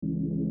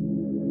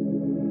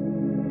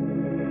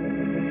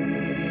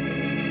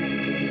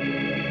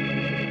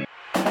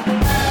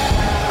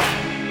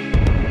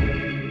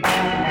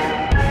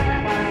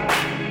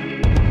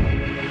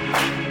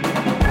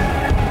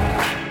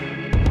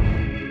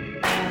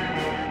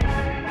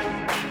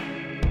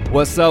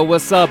What's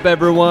up,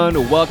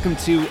 everyone? Welcome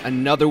to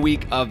another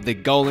week of the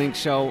GoLink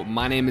Show.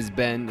 My name is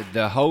Ben,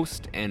 the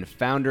host and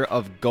founder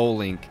of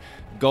GoLink.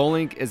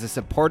 GoLink is a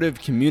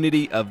supportive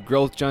community of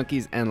growth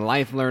junkies and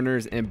life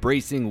learners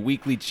embracing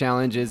weekly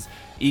challenges.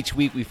 Each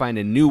week we find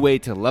a new way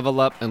to level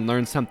up and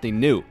learn something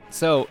new.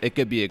 So it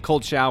could be a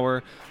cold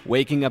shower,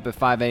 waking up at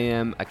 5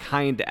 a.m., a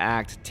kind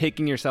act,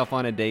 taking yourself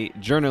on a date,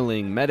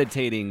 journaling,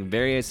 meditating,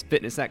 various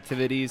fitness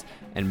activities,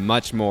 and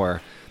much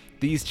more.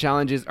 These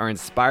challenges are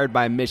inspired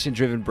by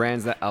mission-driven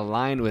brands that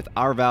align with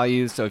our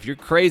values. So if you're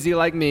crazy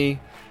like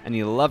me and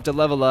you love to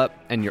level up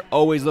and you're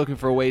always looking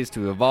for ways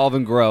to evolve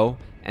and grow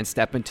and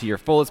step into your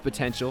fullest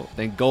potential,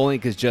 then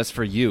GoLink is just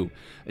for you.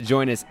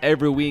 Join us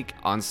every week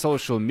on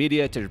social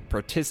media to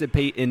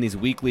participate in these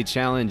weekly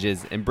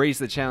challenges. Embrace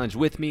the challenge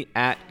with me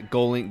at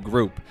GoLink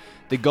Group.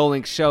 The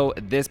GoLink Show,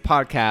 this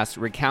podcast,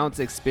 recounts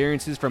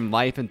experiences from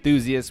life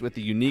enthusiasts with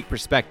a unique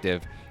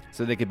perspective.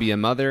 So they could be a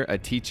mother, a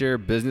teacher,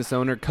 business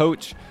owner,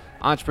 coach,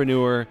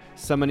 entrepreneur,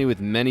 somebody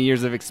with many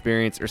years of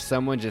experience, or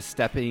someone just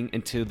stepping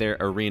into their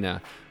arena.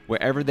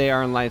 Wherever they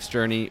are in life's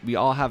journey, we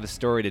all have a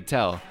story to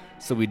tell.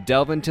 So we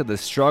delve into the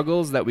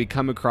struggles that we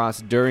come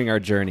across during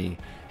our journey.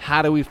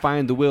 How do we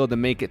find the will to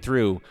make it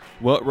through?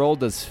 What role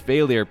does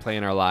failure play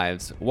in our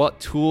lives? What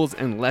tools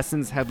and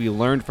lessons have we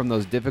learned from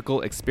those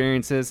difficult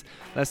experiences?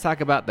 Let's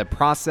talk about the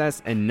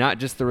process and not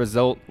just the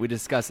result. We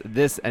discuss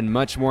this and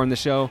much more in the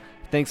show.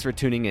 Thanks for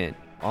tuning in.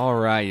 All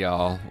right,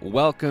 y'all.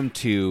 Welcome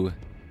to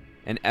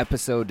an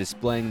episode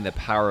displaying the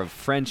power of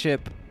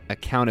friendship,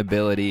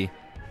 accountability,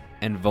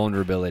 and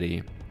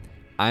vulnerability.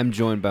 I'm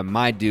joined by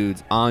my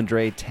dudes,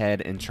 Andre,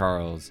 Ted, and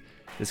Charles.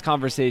 This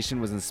conversation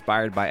was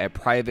inspired by a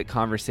private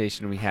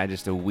conversation we had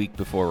just a week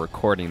before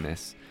recording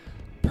this.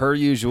 Per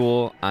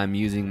usual, I'm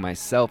using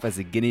myself as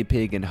a guinea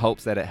pig in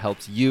hopes that it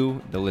helps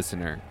you, the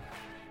listener.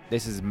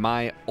 This is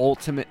my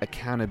ultimate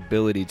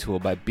accountability tool.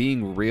 By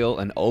being real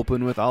and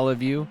open with all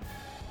of you,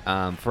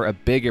 for a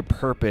bigger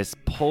purpose,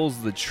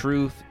 pulls the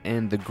truth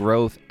and the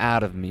growth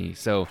out of me.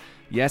 So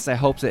yes, I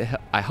hope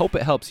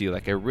it helps you,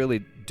 like I really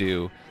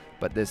do,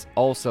 but this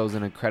also is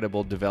an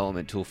incredible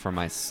development tool for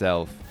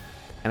myself.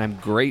 And I'm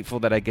grateful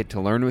that I get to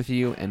learn with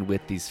you and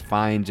with these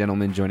fine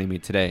gentlemen joining me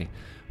today.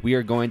 We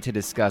are going to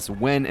discuss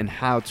when and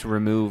how to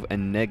remove a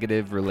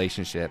negative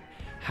relationship.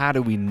 How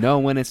do we know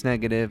when it's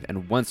negative?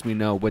 And once we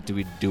know, what do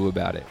we do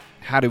about it?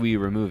 How do we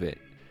remove it?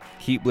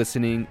 Keep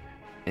listening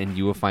and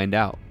you will find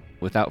out.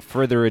 Without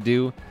further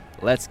ado,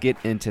 let's get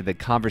into the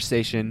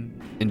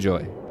conversation. Enjoy.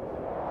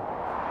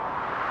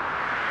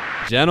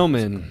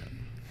 Gentlemen.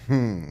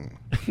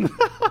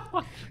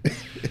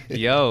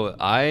 Yo,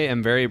 I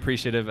am very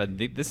appreciative. I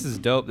think this is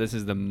dope. This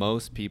is the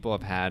most people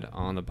I've had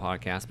on the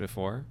podcast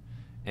before.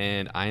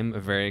 And I'm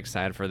very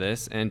excited for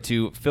this. And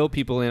to fill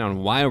people in on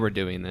why we're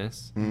doing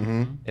this,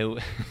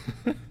 it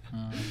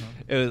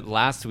was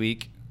last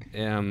week,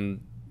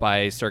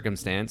 by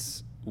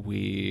circumstance,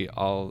 we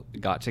all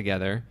got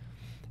together.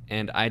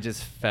 And I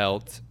just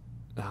felt,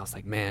 I was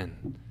like,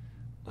 man,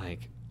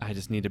 like, I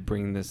just need to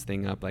bring this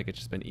thing up. Like, it's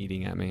just been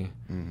eating at me.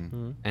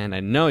 And I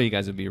know you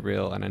guys would be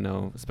real. And I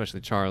know,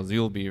 especially Charles,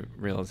 you'll be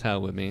real as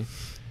hell with me.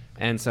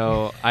 And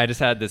so I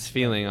just had this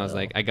feeling. I was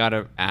like, I got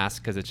to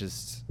ask because it's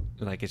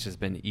just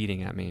been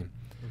eating at me.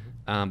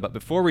 But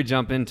before we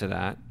jump into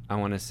that, I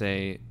want to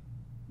say,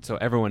 so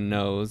everyone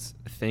knows,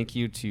 thank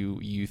you to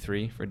you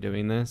three for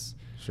doing this.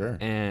 Sure.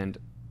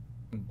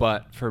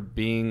 But for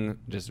being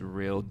just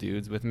real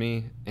dudes with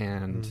me,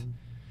 and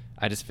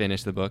I just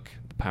finished the book,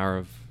 The Power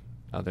of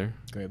Other.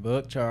 Great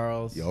book,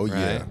 Charles. Oh, right?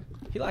 Yeah.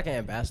 He like an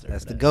ambassador.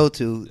 That's the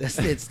go-to.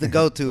 It's the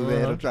go-to,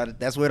 man.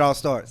 That's where it all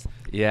starts.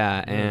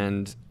 Yeah,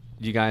 and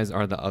you guys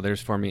are the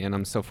others for me, and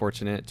I'm so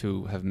fortunate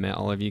to have met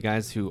all of you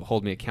guys who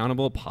hold me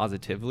accountable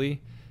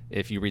positively.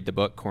 If you read the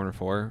book, Corner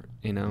 4,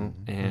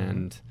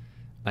 and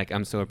like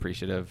I'm so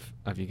appreciative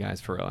of you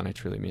guys for real, and I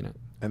truly mean it.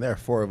 And there are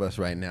 4 of us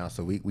right now,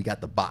 so we got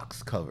the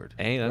box covered.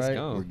 Hey, let's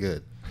go. We're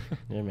good.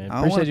 Yeah, man.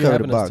 I don't Appreciate you cover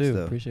having the us, box, too.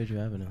 though. Appreciate you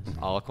having us.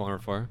 All Corner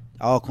 4.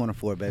 All Corner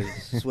 4, baby.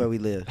 This is where we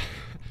live.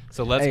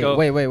 So let's Hey, go.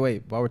 wait.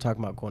 While we're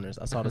talking about corners,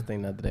 I saw this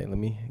thing the other day. Let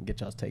me get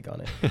y'all's take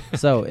on it.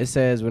 So it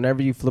says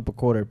whenever you flip a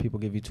quarter, people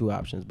give you 2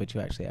 options, but you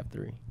actually have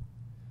 3.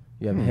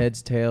 You have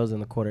heads, tails,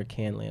 and the quarter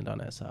can land on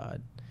that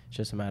side. It's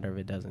just a matter of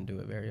it doesn't do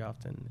it very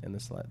often. And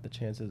the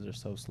chances are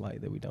so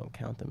slight that we don't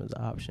count them as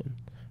an option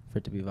for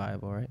it to be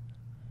viable, right?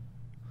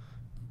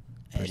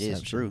 It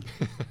is true.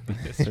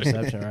 It's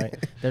Perception, right?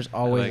 There's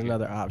always like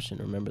another option.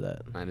 Remember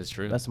that. That is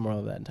true. That's the moral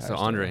of that entire So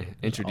story. Andre, There's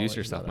introduce always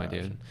yourself, my another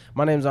dude. option.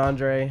 My name's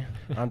Andre.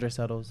 Andre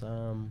Settles.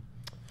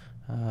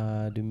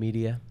 Do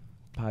media,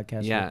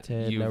 podcast Yeah, with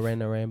Ted. No Rain,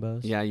 No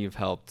Rainbows. Yeah, you've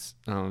helped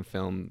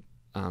film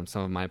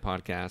some of my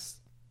podcasts.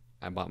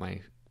 I bought my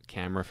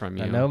camera from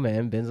you. I know,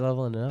 man. Ben's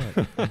leveling up.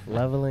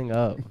 Leveling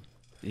up.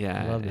 Yeah,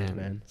 I love this,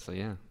 man. So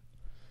yeah,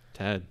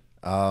 Ted.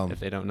 If If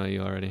they don't know you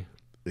already,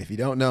 you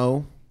don't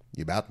know,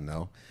 you're about to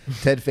know.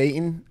 Ted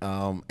Phaeton,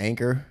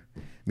 Anchor,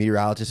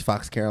 meteorologist,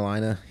 Fox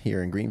Carolina,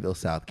 here in Greenville,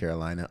 South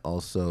Carolina.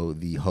 Also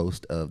the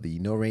host of the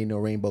No Rain, No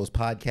Rainbows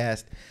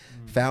podcast,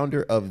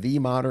 founder of The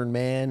Modern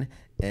Man.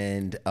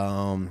 And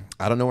I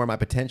don't know where my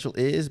potential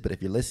is, but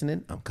if you're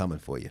listening, I'm coming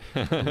for you.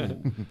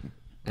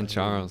 And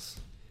Charles.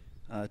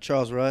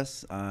 Charles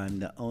Russ. I'm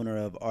the owner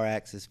of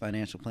R-Axis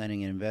Financial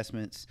Planning and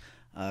Investments,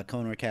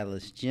 co-owner of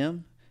Catalyst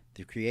Gym,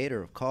 the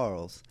creator of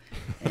Carl's,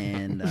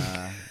 and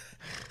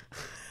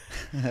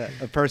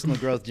a personal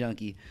growth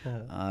junkie,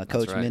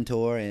 coach, right.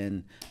 mentor,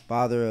 and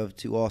father of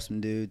 2 awesome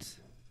dudes.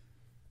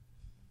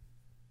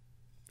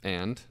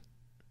 And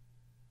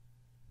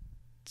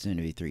Soon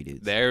to be 3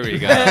 dudes. there we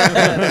go.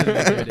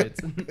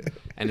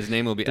 And his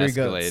name will be 3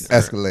 Escalade. goats. or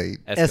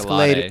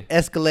Escalade.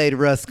 Escalade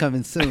Russ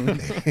coming soon.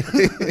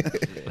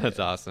 That's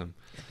awesome.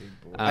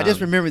 I just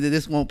remembered that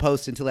this won't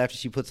post until after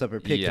she puts up her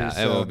pictures. Yeah, it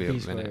so, will be a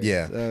Peace minute. word.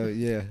 Yeah.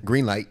 yeah.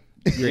 Green light.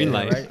 Green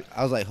light. Right?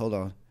 I was like, hold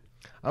on.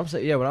 I'm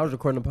saying, yeah, when I was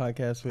recording the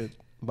podcast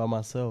by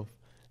myself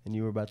and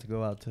you were about to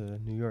go out to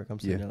New York, I'm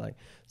sitting Yeah. there like,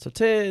 so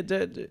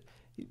Ted,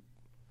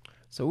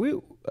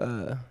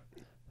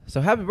 so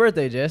happy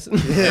birthday, Jess.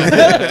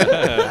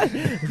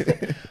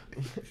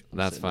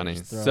 That's funny.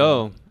 just throwing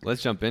So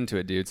let's jump into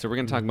it, dude. So we're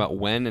going to talk about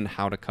when and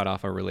how to cut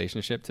off a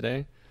relationship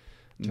today.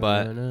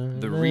 But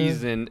the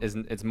reason is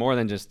it's more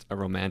than just a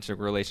romantic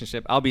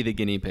relationship. I'll be the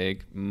guinea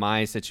pig.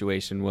 My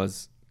situation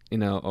was, a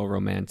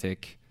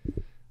romantic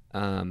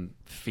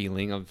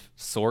feeling of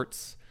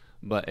sorts,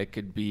 but it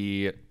could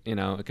be,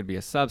 it could be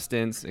a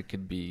substance, it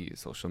could be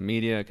social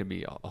media, it could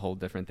be a whole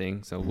different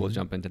thing. So we'll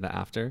jump into that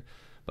after.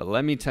 But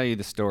let me tell you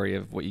the story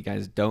of what you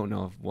guys don't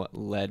know of what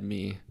led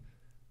me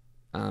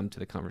to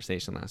the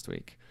conversation last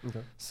week.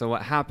 Okay. So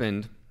what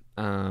happened,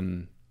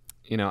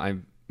 I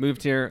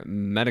moved here,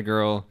 met a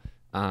girl,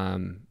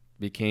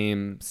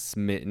 became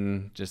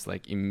smitten, just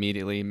like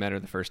immediately met her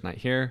the first night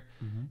here.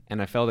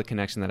 And I felt a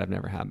connection that I've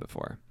never had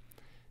before.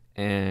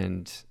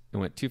 And it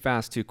went too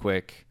fast, too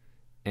quick.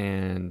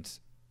 And,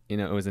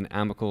 it was an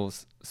amicable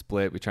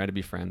split. We tried to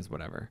be friends,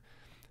 whatever.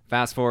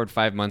 Fast forward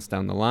 5 months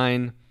down the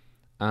line,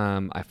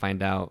 I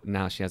find out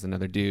now she has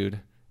another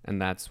dude,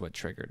 and that's what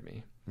triggered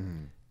me.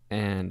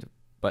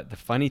 But the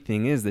funny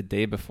thing is, the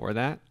day before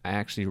that, I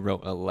actually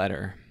wrote a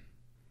letter.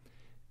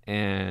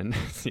 And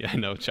see, I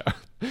know, Charles,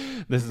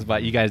 this is why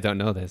you guys don't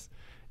know this.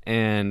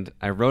 And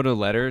I wrote a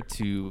letter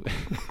to,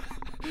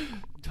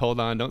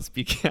 hold on, don't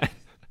speak yet.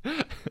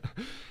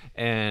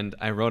 And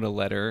I wrote a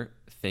letter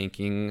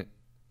thanking,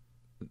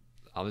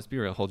 I'll just be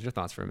real, hold your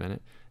thoughts for a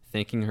minute,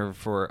 thanking her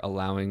for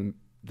allowing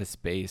the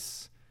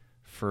space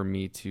for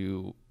me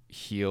to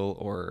heal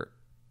or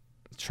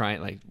try,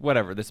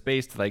 the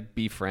space to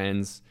be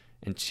friends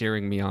and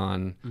cheering me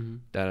on,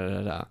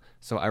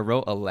 So I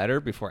wrote a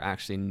letter before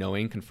actually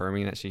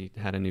confirming that she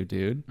had a new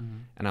dude.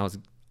 And I was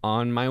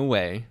on my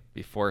way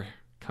before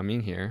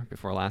coming here,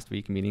 before last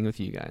week meeting with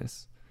you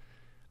guys.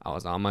 I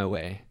was on my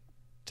way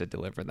to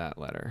deliver that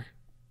letter.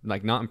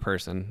 Not in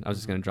person. I was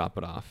just going to drop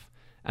it off.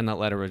 And that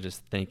letter was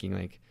just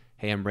thanking,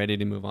 hey, I'm ready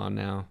to move on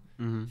now.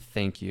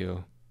 Thank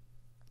you.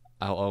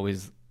 I'll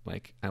always,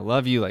 I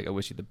love you. I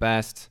wish you the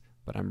best,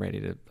 but I'm ready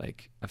to,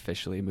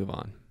 officially move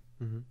on.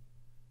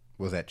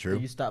 Was that true?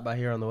 You stopped by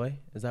here on the way?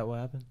 Is that what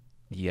happened?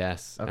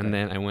 Yes. Okay. And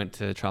then I went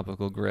to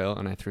Tropical Grill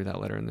and I threw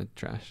that letter in the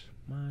trash.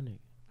 My nigga.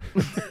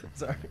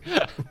 Sorry.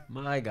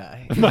 My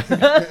guy.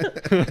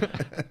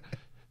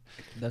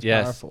 That's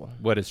Yes. powerful.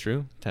 What is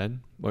true, Ted?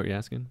 What were you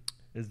asking?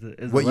 Is What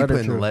the you letter put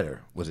in the true?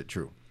 letter, was it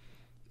true?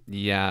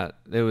 Yeah,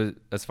 it was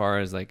as far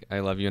as I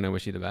love you and I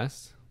wish you the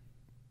best.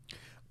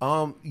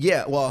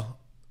 Yeah, well,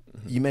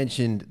 you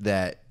mentioned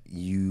that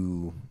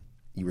you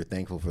were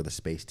thankful for the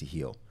space to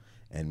heal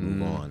and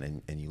move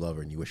on, and you love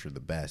her and you wish her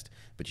the best.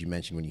 But you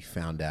mentioned when you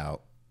found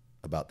out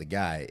about the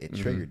guy, it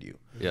triggered you.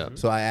 Yeah.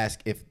 So I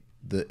asked if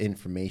the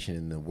information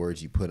and the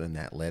words you put in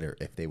that letter,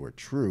 if they were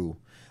true.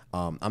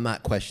 I'm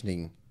not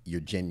questioning your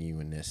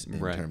genuineness in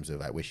Right. terms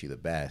of I wish you the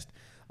best.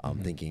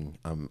 I'm thinking,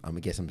 I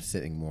guess I'm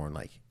sitting more on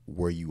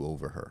were you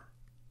over her?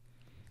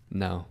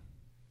 No.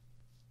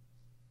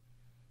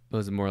 It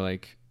was more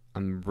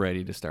I'm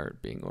ready to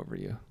start being over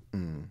you.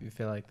 You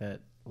feel like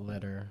that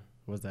letter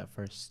was that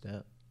first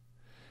step?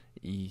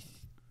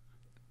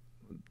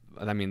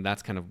 I mean,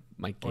 that's kind of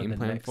my Or game the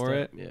plan next for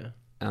step? it.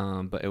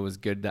 Yeah. But it was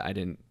good that I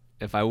didn't.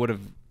 If I would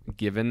have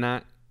given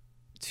that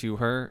to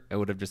her, it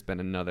would have just been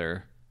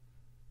another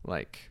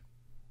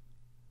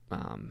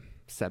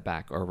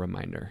setback or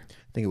reminder.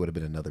 I think it would have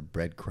been another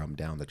breadcrumb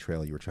down the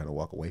trail you were trying to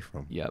walk away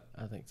from. Yep.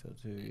 I think so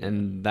too. Yeah.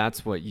 And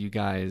that's what you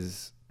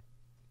guys.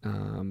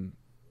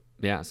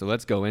 So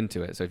let's go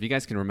into it. So if you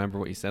guys can remember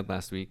what you said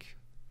last week,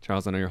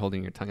 Charles, I know you're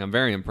holding your tongue. I'm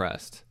very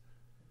impressed.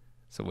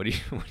 So what are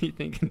you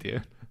thinking,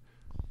 dude?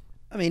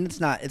 I mean, it's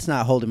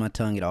not holding my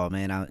tongue at all,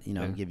 man.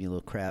 I'm giving you a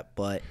little crap,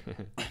 but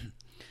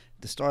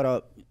to start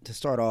off,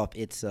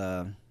 it's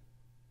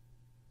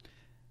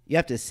you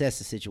have to assess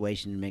the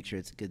situation and make sure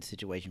it's a good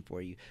situation for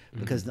you,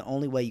 because the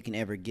only way you can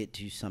ever get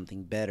to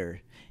something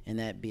better, and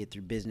that be it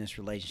through business,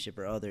 relationship,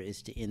 or other,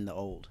 is to end the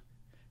old.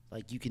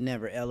 Like, you can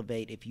never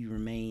elevate if you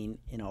remain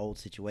in an old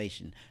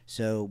situation.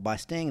 So by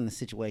staying in the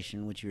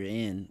situation which you're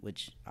in,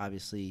 which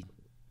obviously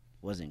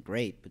wasn't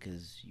great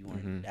because you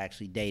weren't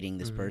actually dating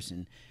this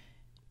person,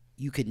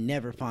 you could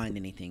never find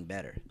anything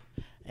better.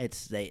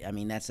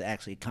 That's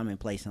actually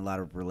commonplace in a lot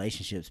of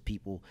relationships.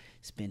 People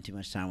spend too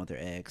much time with their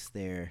ex.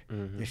 They're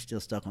still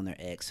stuck on their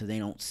ex, so they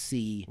don't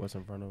see What's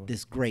in front of them?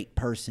 this great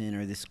person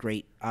or this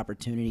great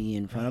opportunity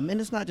in front of them.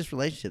 And it's not just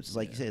relationships. It's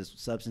like you said,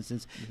 it's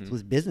substances. It's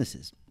with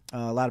businesses.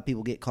 A lot of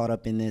people get caught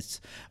up in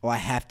this, I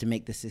have to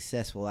make this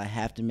successful. I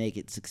have to make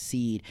it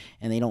succeed.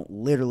 And they don't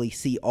literally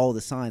see all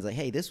the signs like,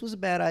 hey, this was a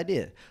bad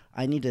idea.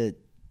 I need to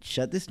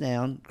shut this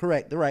down,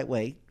 correct the right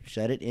way,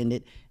 shut it, end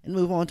it, and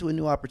move on to a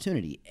new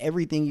opportunity.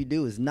 Everything you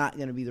do is not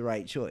going to be the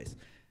right choice.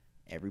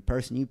 Every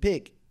person you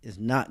pick is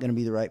not going to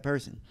be the right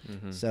person.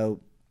 So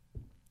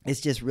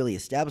it's just really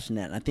establishing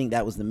that. And I think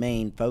that was the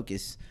main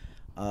focus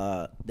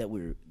that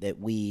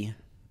we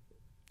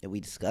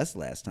discussed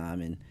last time.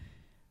 And,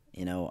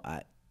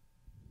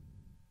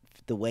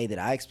 the way that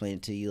I explained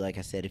it to you, like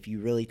I said, if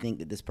you really think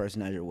that this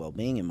person has your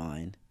well-being in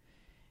mind,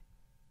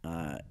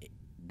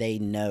 they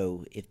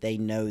know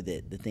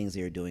that the things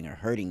they're doing are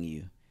hurting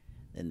you,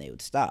 then they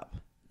would stop.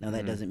 Now,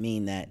 that doesn't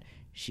mean that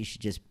she should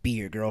just be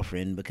your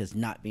girlfriend, because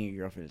not being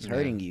your girlfriend is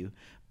hurting you,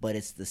 but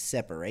it's the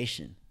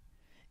separation.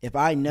 If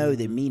I know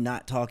that me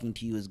not talking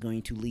to you is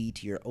going to lead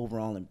to your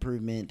overall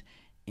improvement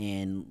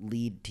and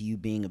lead to you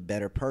being a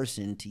better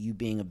person, to you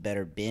being a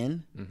better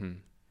Ben,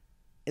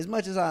 as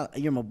much as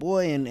you're my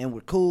boy and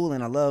we're cool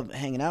and I love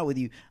hanging out with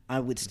you, I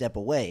would step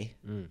away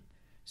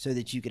so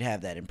that you could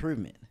have that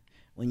improvement.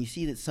 When you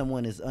see that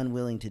someone is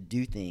unwilling to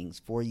do things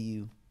for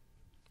you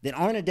that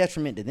aren't a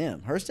detriment to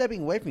them, her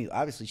stepping away from you,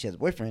 obviously she has a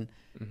boyfriend,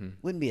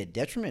 wouldn't be a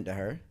detriment to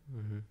her.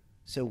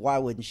 So why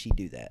wouldn't she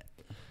do that?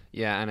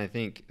 Yeah, and I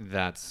think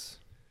that's,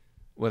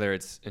 whether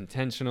it's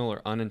intentional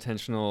or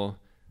unintentional,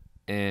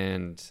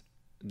 and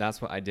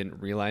that's what I didn't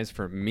realize.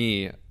 For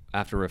me,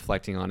 after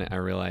reflecting on it, I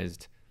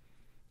realized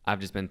I've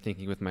just been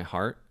thinking with my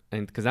heart,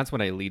 and because that's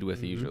what I lead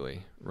with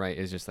usually, right?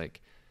 Is just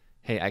like,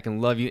 hey, I can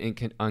love you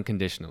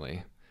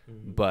unconditionally.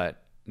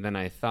 But then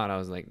I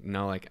was like,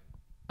 no, like,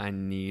 I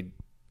need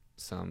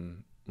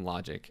some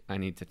logic. I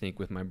need to think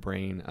with my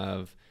brain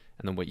and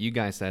then what you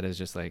guys said is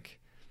just like,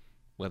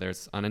 whether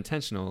it's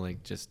unintentional,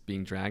 like just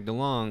being dragged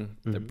along,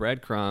 the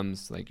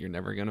breadcrumbs, like you're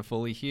never going to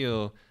fully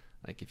heal.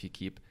 Like if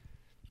you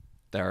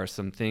there are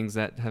some things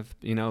that have,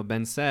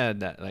 been said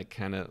that like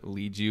kind of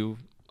lead you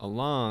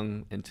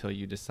along until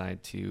you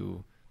decide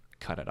to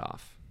cut it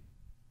off.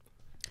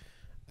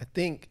 I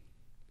think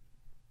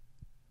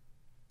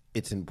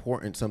it's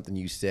important, something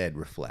you said,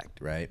 reflect,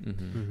 right?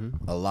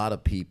 A lot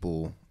of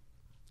people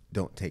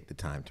don't take the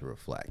time to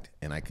reflect.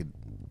 And I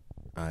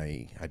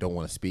don't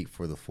want to speak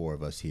for the four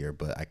of us here,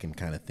 but I can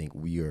kind of think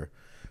we are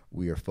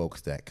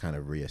folks that kind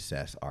of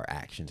reassess our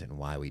actions and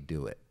why we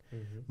do it.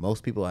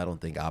 Most people, I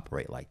don't think,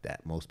 operate like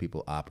that. Most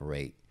people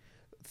operate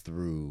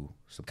through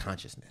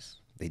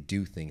subconsciousness. They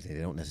do things and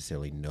they don't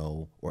necessarily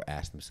know or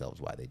ask themselves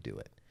why they do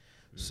it.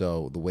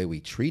 So the way we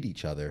treat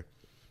each other,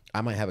 I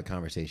might have a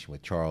conversation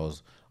with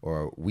Charles,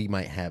 or we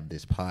might have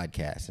this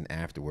podcast, and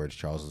afterwards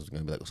Charles is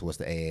going to be like, so what's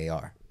the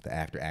AAR, the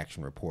after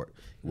action report?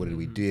 What did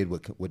we do?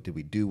 What did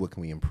we do? What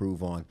can we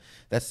improve on?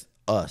 That's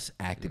us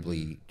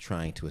actively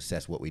trying to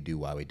assess what we do,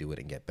 why we do it,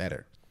 and get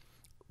better.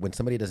 When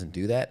somebody doesn't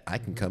do that, I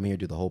can come here,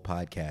 do the whole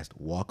podcast,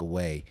 walk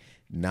away,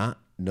 not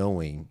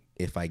knowing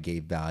if I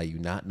gave value,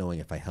 not knowing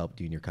if I helped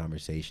you in your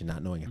conversation,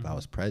 not knowing if I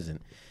was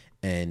present.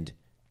 And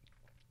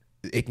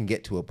it can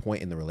get to a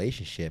point in the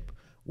relationship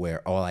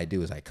where all I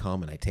do is I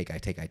come and I take,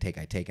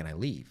 and I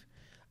leave.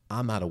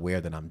 I'm not aware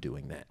that I'm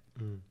doing that.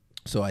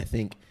 So I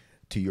think,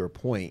 to your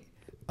point,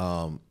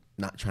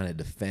 not trying to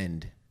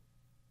defend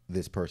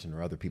this person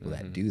or other people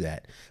that do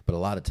that, but a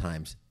lot of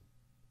times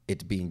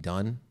it's being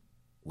done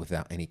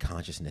without any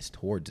consciousness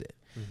towards it.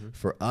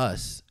 For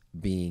us,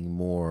 being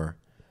more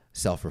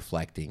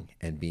self-reflecting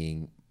and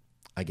being,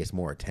 I guess,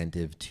 more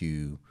attentive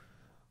to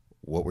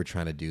what we're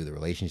trying to do, the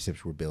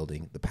relationships we're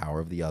building, the power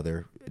of the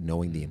other,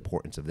 knowing the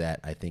importance of that,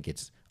 I think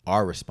it's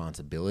our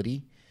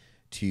responsibility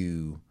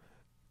to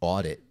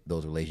audit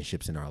those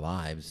relationships in our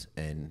lives.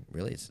 And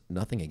really, it's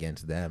nothing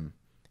against them,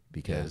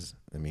 because,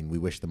 I mean, we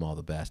wish them all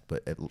the best,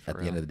 but at the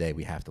end of the day,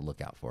 we have to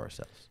look out for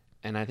ourselves.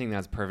 And I think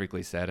that's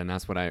perfectly said. And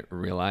that's what I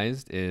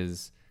realized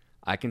is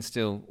I can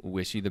still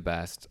wish you the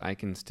best. I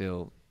can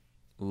still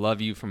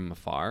love you from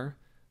afar,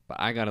 but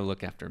I got to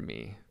look after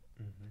me.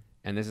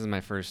 And this is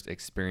my first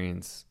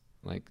experience,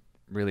 like,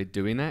 really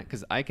doing that,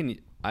 because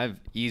I've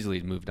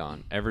easily moved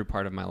on every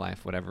part of my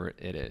life, whatever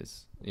it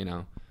is,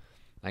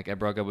 like I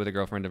broke up with a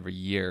girlfriend over a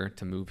year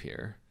to move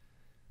here.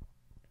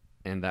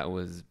 And that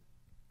was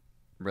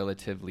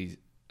relatively,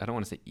 I don't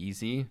want to say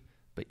easy,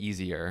 but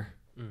easier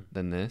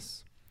than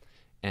this.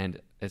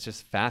 And it's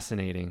just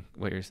fascinating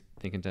what you're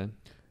thinking, Ted.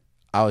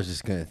 I was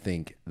just going to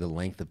think the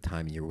length of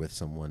time you're with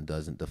someone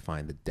doesn't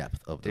define the depth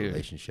of the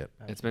relationship.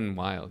 It's been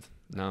wild.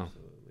 No.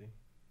 Absolutely.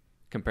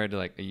 Compared to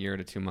like a year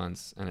to 2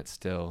 months, and it's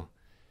still,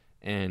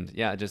 and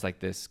yeah, just like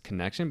this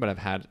connection. But I've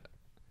had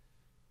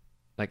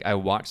like I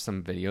watched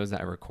some videos that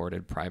I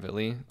recorded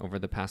privately over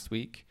the past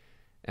week,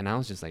 and I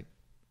was just like,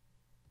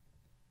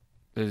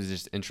 it was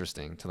just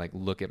interesting to like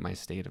look at my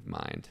state of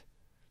mind.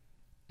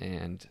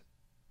 And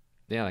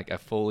yeah, like I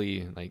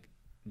fully like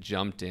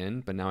jumped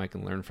in, but now I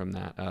can learn from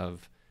that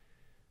of,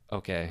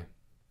 okay,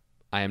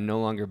 I am no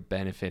longer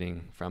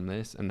benefiting from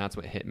this. And that's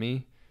what hit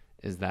me,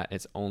 is that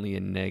it's only a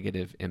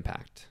negative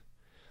impact.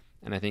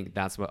 And I think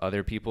that's what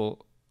other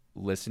people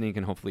listening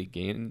can hopefully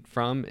gain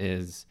from,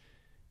 is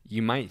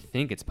you might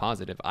think it's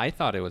positive. I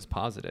thought it was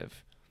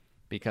positive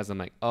because I'm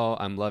like, oh,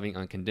 I'm loving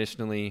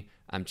unconditionally.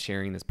 I'm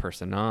cheering this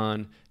person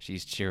on.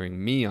 She's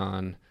cheering me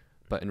on.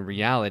 But in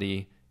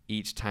reality,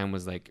 each time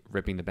was like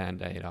ripping the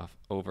Band-Aid off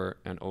over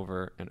and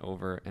over and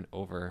over and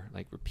over,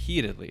 like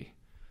repeatedly.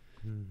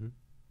 Mm-hmm.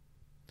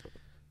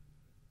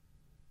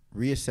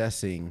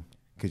 Reassessing,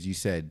 because you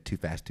said too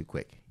fast, too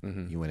quick.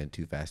 Mm-hmm. You went in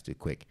too fast, too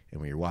quick. And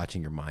when you're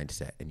watching your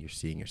mindset and you're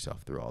seeing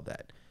yourself through all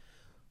that,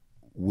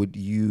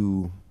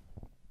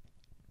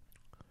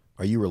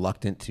 are you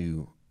reluctant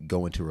to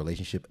go into a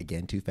relationship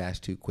again too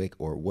fast, too quick?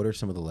 Or what are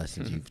some of the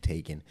lessons you've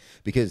taken?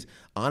 Because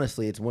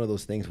honestly, it's one of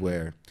those things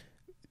where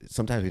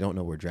sometimes we don't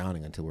know we're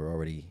drowning until we're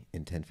already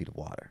in 10 feet of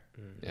water.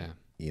 Yeah.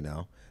 You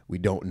know, we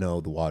don't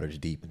know the water's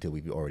deep until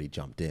we've already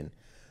jumped in.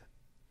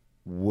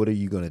 What are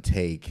you going to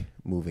take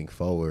moving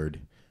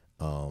forward?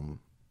 Are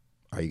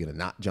you going to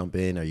not jump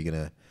in? Are you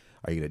going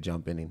to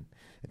jump in and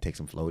take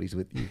some floaties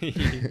with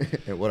you?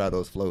 And what are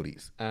those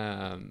floaties?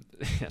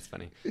 That's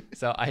funny.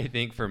 So I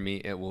think for me,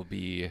 it will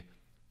be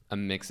a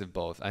mix of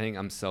both. I think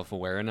I'm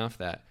self-aware enough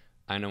that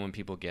I know when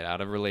people get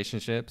out of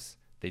relationships,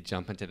 they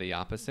jump into the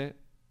opposite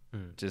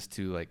just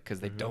to like, cause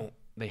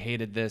they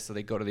hated this. So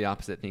they go to the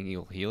opposite thinking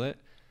you'll heal it.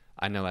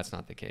 I know that's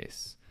not the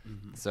case.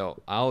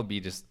 So I'll be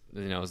just,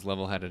 as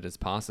level-headed as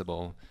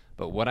possible.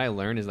 But what I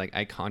learned is like,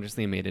 I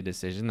consciously made a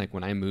decision. Like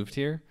when I moved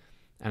here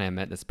and I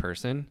met this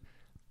person,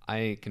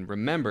 I can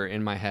remember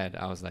in my head,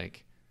 I was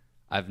like,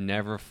 I've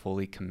never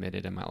fully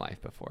committed in my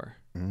life before.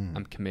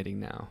 I'm committing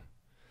now.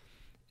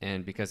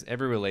 And because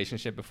every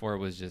relationship before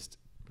was just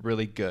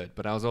really good,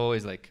 but I was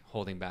always like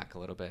holding back a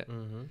little bit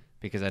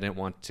because I didn't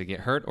want to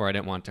get hurt or I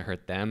didn't want to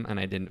hurt them. And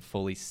I didn't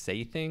fully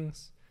say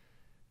things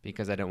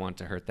because I didn't want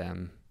to hurt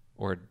them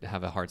or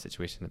have a hard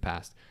situation in the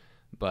past.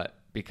 But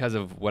because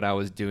of what I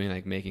was doing,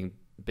 like making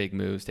big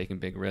moves, taking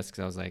big risks,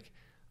 I was like,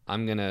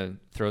 I'm going to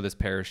throw this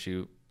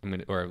parachute,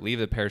 or leave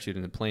the parachute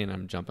in the plane, and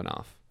I'm jumping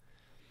off.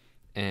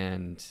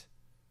 And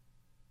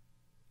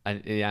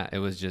it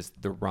was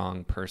just the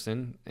wrong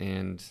person.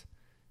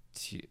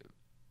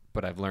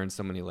 But I've learned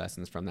so many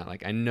lessons from that.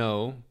 Like I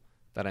know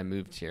that I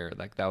moved here,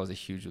 like that was a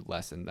huge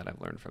lesson that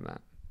I've learned from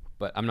that.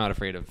 But I'm not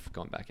afraid of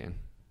going back in.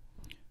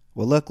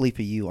 Well, luckily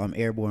for you, I'm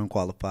airborne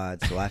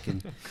qualified, so I can,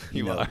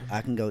 are.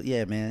 I can go.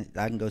 Yeah, man,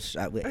 I can go.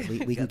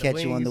 We can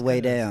catch you on the way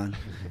down.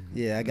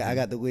 Yeah, I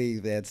got the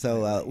wings, man.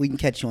 So we can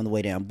catch you on the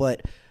way down.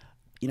 But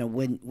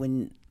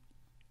when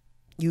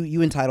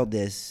you entitled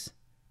this,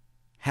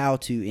 "How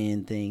to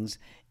End Things,"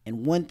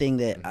 and one thing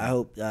that I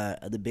hope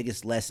the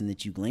biggest lesson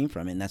that you glean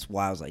from it, and that's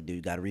why I was like, dude,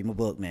 you got to read my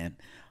book, man.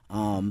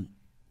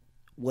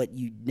 What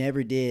you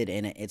never did,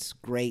 and it's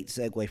great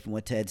segue from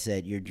what Ted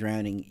said, you're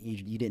drowning,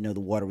 you didn't know the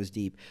water was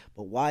deep,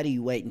 but why do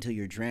you wait until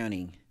you're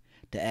drowning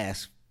to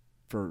ask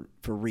for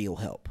real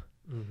help?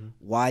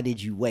 Why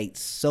did you wait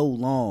so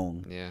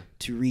long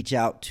to reach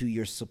out to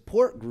your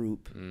support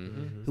group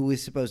who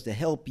is supposed to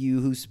help you,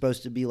 who's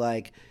supposed to be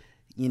like,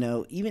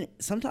 even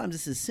sometimes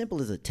it's as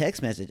simple as a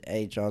text message.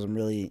 Hey, Charles, I'm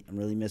really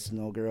missing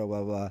old girl,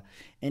 blah, blah.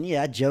 And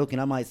yeah, I joke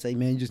and I might say,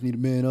 man, you just need to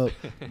man up.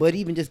 But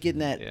even just getting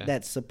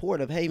that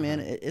support of, hey, man,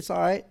 it's all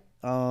right.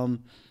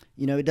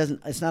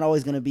 It's not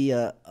always going to be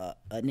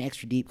an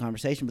extra deep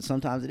conversation, but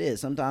sometimes it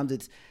is. Sometimes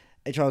it's,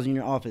 hey, Charles, in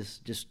your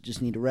office,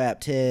 just need to wrap.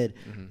 Ted,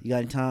 you got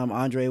any time?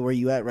 Andre, where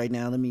you at right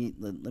now? Let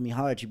me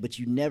holler at you. But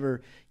you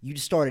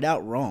just started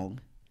out wrong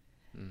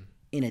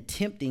in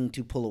attempting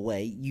to pull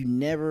away. You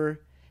never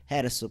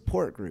had a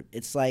support group.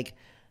 It's like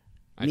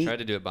I tried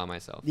to do it by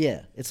myself.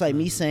 Yeah, it's like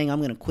me saying I'm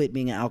going to quit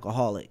being an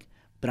alcoholic,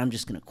 but I'm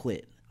just going to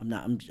quit.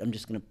 I'm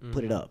just going to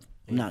put it up.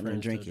 I'm not going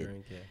to drink it.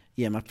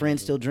 Yeah, my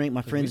friends still drink.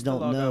 My friends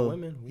don't know.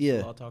 Women. We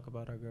still all talk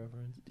about our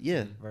girlfriends.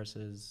 Yeah.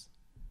 Versus,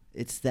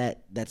 it's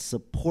that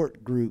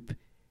support group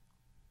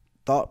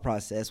thought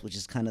process, which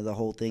is kind of the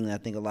whole thing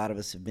that I think a lot of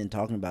us have been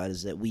talking about,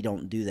 is that we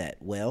don't do that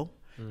well.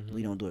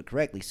 We don't do it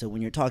correctly. So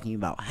when you're talking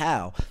about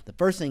how, the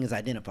first thing is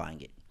identifying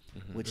it.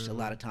 Which a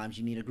lot of times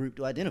you need a group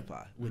to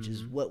identify, which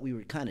is what we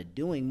were kind of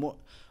doing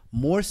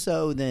more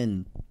so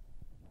than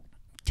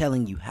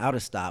telling you how to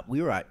stop.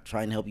 We were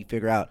trying to help you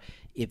figure out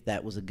if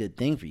that was a good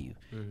thing for you.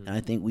 And I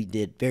think we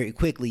did very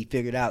quickly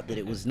figured out that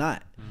it was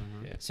not.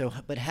 So,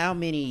 but how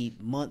many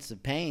months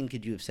of pain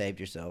could you have saved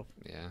yourself?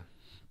 Yeah.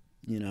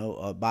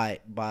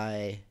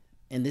 By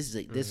and this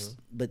is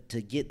but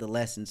to get the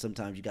lesson,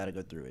 sometimes you got to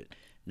go through it.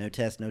 No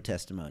test, no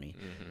testimony.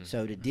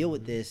 So to deal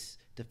with this,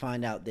 to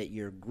find out that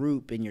your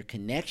group and your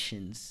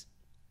connections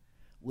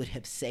would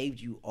have saved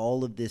you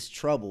all of this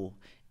trouble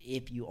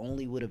if you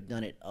only would have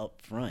done it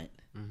up front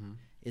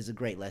is a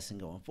great lesson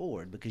going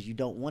forward, because you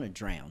don't want to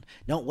drown.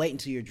 Don't wait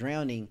until you're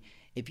drowning.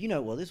 If you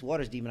know, well, this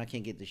water's deep and I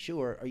can't get to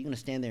shore, are you going to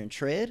stand there and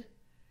tread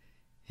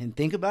and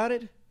think about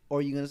it? Or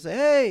are you going to say,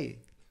 hey,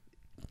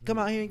 come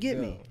out here and get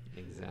me?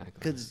 Exactly.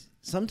 Because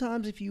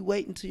sometimes if you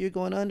wait until you're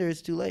going under,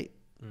 it's too late.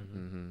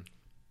 Mm-hmm.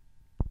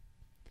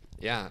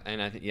 Yeah,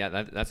 and I think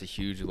that's a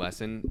huge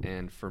lesson.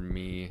 And for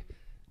me,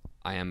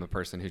 I am a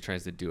person who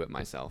tries to do it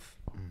myself,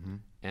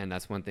 and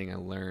that's one thing I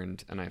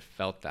learned, and I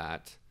felt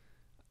that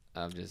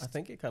of just. I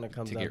think it kind of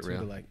comes down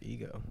to like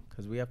ego,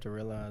 because we have to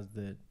realize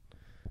that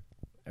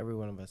every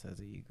one of us has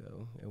an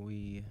ego,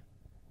 and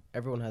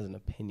everyone has an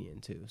opinion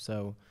too.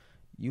 So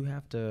you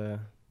have to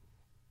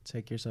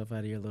take yourself out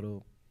of your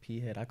little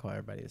pea head. I call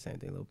everybody the same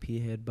thing, little pea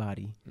head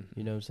body.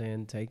 You know what I'm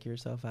saying? Take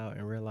yourself out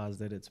and realize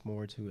that it's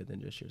more to it than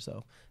just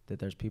yourself, that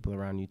there's people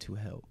around you to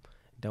help.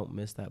 Don't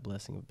miss that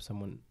blessing of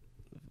someone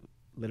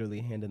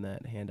literally handing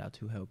that hand out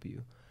to help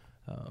you,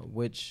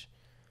 which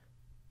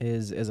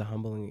is a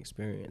humbling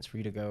experience for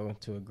you to go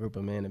to a group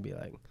of men and be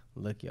like,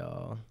 look,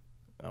 y'all,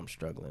 I'm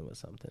struggling with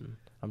something.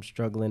 I'm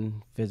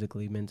struggling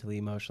physically, mentally,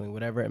 emotionally,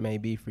 whatever it may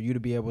be, for you to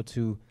be able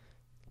to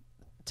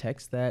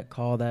text that,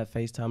 call that,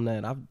 FaceTime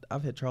that.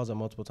 I've hit Charles up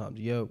multiple times.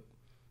 Yo,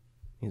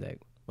 he's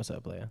like, what's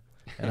up, player?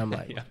 And I'm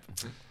like,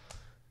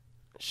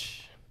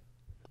 shh,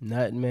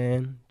 nothing,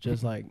 man.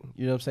 Just like,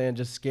 you know what I'm saying?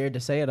 Just scared to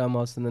say it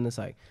almost. And then it's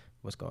like,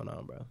 what's going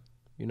on, bro?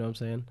 You know what I'm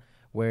saying?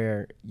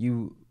 Where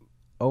you,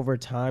 over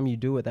time, you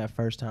do it that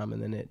first time,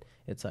 and then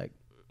it's like,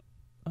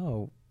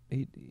 oh,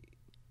 he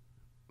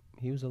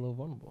was a little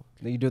vulnerable.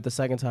 Then you do it the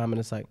second time, and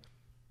it's like,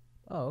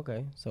 oh,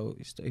 okay. So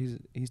he's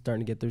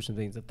starting to get through some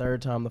things. The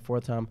third time, the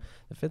fourth time,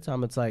 the fifth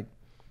time, it's like,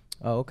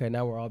 oh, okay,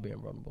 now we're all being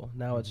vulnerable.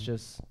 Now it's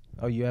just,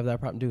 oh, you have that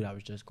problem? Dude, I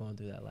was just going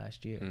through that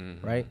last year,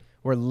 right?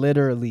 We're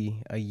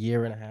literally a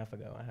year and a half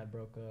ago,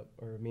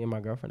 me and my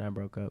girlfriend had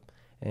broke up,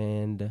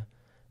 and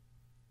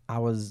I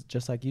was,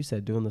 just like you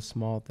said, doing the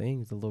small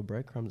things, the little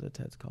breadcrumbs that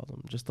Ted's called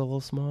them, just the little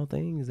small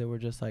things that were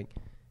just like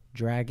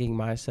dragging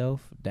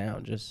myself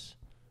down, just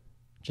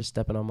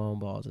stepping on my own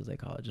balls, as they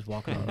call it, just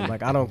walking on them.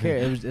 Like, I don't care.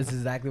 It's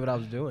exactly what I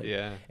was doing.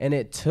 Yeah. And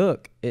it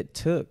took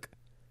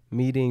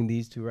meeting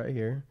these two right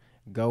here,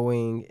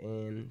 going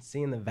and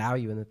seeing the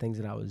value in the things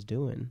that I was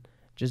doing,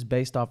 just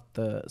based off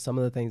some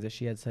of the things that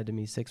she had said to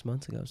me 6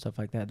 months ago, stuff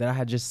like that I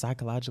had just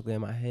psychologically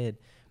in my head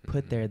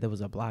put there. There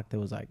was a block that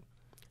was like,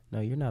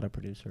 no, you're not a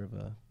producer of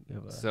a.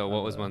 So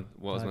what was one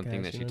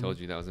thing that she told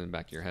you that was in the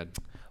back of your head?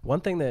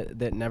 One thing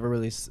that never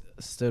really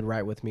stood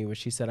right with me was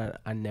she said,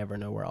 I never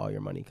know where all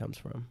your money comes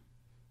from.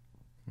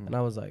 And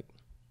I was like,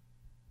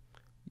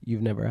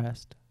 you've never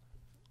asked.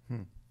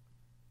 And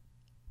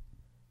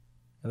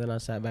then I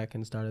sat back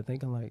and started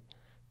thinking, like,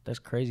 that's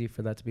crazy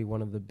for that to be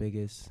one of the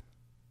biggest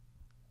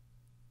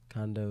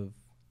kind of,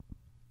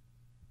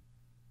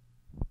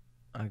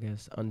 I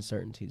guess,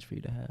 uncertainties for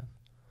you to have,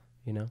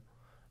 you know?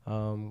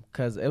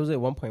 Because it was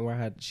at one point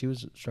where she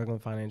was struggling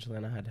financially,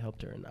 and I had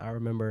helped her. And I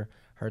remember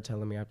her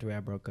telling me after I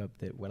broke up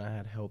that when I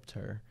had helped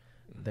her,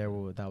 that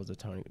was the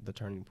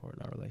turning point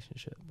in our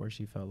relationship, where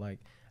she felt like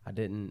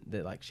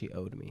like she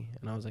owed me.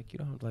 And I was like,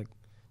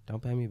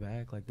 don't pay me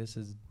back. Like,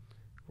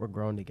 we're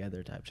growing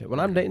together type shit. When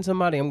I'm dating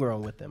somebody, I'm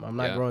growing with them. I'm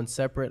not growing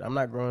separate. I'm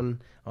not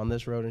growing on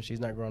this road and she's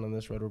not growing on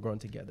this road. We're growing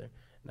together.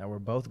 Now we're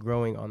both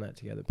growing on that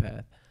together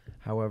path.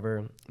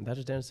 However, that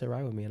just didn't sit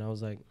right with me. And I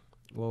was like,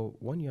 well,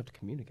 one, you have to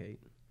communicate.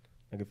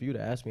 Like, if you'd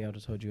have asked me, I would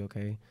have told you,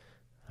 okay,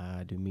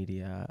 I do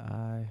media.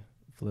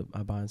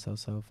 I buy and sell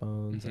cell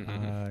phones.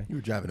 You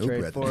were driving trade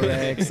Uber at the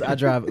Forex. I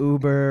drive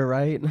Uber,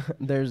 right?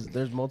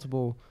 There's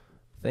multiple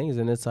things,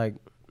 and it's like,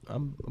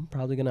 I'm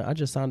probably gonna. I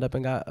just signed up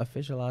and got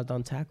officialized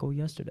on Tackle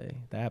yesterday.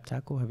 The app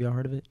Tackle. Have y'all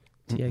heard of it?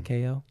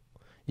 TAKL.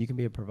 You can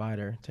be a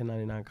provider,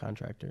 1099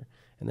 contractor,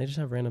 and they just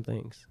have random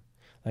things.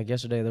 Like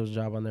yesterday, there was a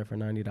job on there for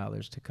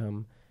 $90 to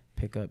come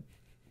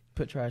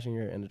put trash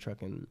in the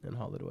truck and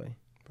haul it away.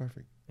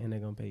 Perfect. And they're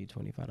gonna pay you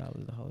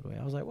 $25 to haul it away.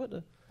 I was like, what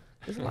the?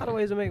 There's a lot of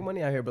ways to make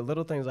money out here, but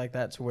little things like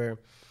that, to where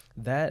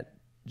that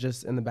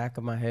just in the back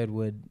of my head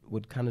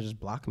would kind of just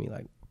block me.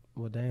 Like,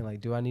 well, dang,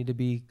 like, do I need to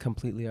be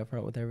completely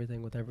upfront with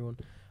everything with everyone?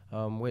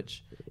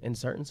 Which in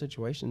certain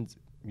situations,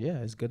 yeah,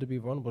 it's good to be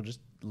vulnerable. Just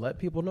let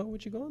people know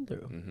what you're going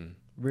through.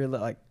 Really,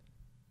 like,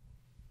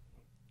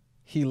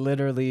 he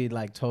literally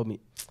like told me,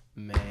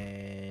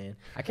 man,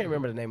 I can't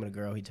remember the name of the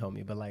girl he told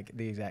me, but like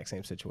the exact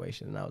same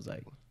situation, and I was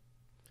like,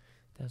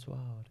 that's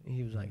wild. And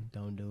he was like,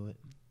 don't do it.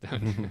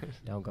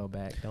 Don't go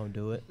back. Don't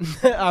do it.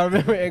 I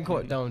remember in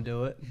court, don't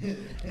do it.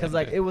 Because,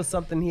 like, it was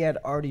something he had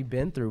already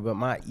been through, but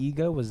my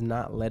ego was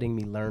not letting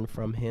me learn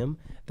from him.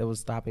 That was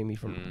stopping me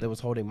from, that was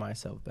holding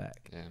myself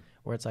back. Yeah.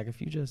 Where it's like,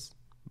 if you just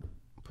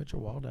put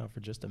your wall down for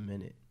just a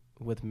minute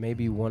with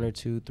maybe 1 or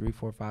 2, 3,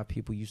 4, 5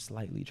 people you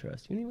slightly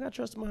trust. You don't even got to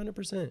trust them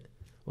 100%.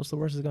 What's the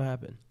worst that's going to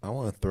happen? I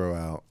want to throw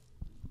out,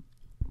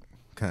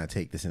 kind of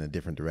take this in a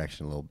different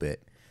direction a little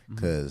bit,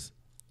 because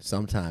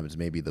sometimes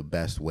maybe the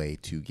best way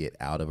to get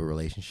out of a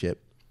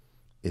relationship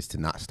is to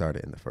not start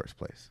it in the first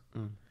place.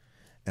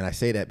 And I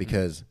say that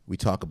because we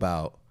talk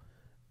about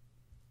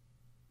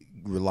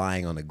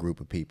relying on a group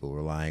of people,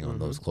 relying on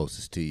those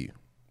closest to you.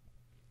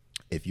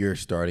 if you're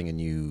starting a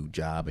new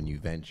job, a new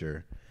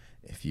venture,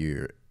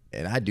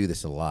 and I do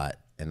this a lot,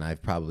 and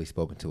I've probably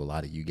spoken to a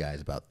lot of you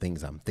guys about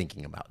things I'm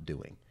thinking about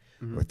doing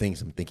or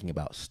things I'm thinking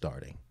about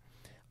starting.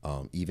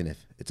 Even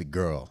if it's a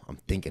girl I'm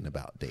thinking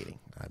about dating.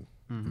 I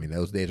mean,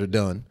 those days are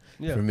done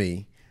for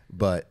me.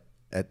 But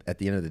at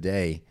the end of the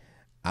day,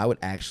 I would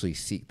actually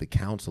seek the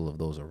counsel of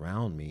those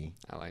around me.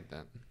 I like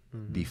that.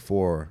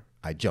 Before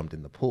I jumped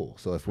in the pool.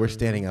 So if we're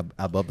standing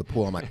above the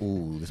pool, I'm like,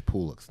 ooh, this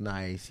pool looks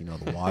nice. You know,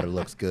 the water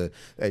looks good.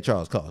 Hey,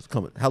 Charles,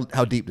 come.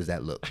 How deep does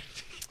that look?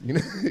 You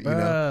know,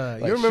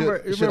 you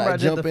remember I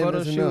did the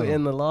photo shoot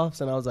in the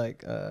lofts, and I was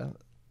like,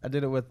 I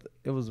did it with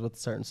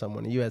certain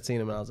someone, and you had seen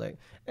him, and I was like,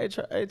 hey,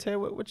 Tay,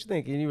 what you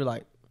think? And you were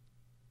like,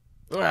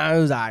 it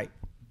was all right.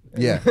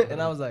 Yeah.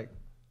 And I was like,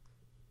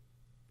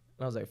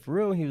 for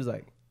real? He was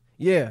like,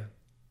 yeah,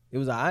 it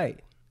was all right.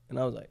 And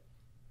I was like,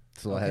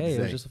 that's all I okay, had to say.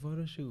 it was just a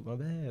photo shoot. My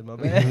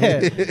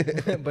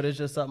bad. But it's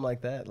just something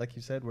like that, like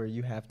you said, where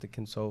you have to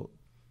consult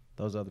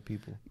those other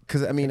people.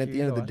 Because I mean, at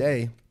the end of the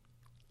day,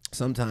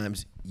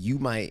 sometimes you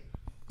might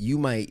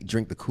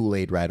drink the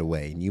Kool-Aid right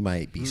away, and you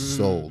might be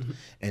sold.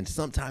 And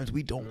sometimes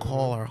we don't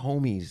call our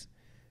homies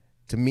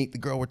to meet the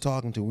girl we're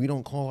talking to. We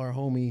don't call our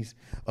homies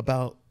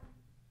about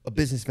a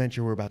business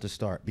venture we're about to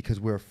start because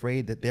we're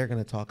afraid that they're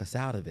going to talk us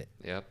out of it.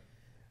 Yep.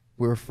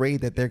 We're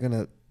afraid that they're going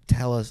to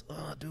tell us,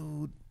 oh,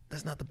 dude,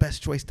 that's not the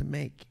best choice to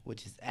make.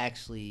 Which is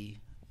actually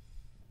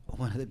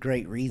one of the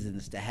great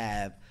reasons to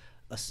have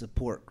a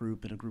support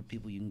group and a group of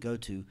people you can go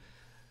to.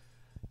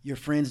 Your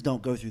friends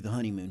don't go through the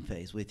honeymoon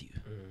phase with you.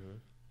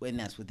 And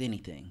that's with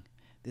anything.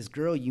 This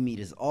girl you meet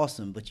is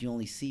awesome, but you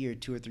only see her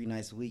 2 or 3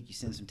 nights a week. You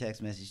send some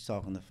text messages,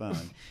 talk on the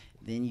phone.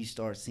 Then you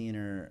start seeing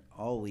her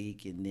all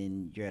week, and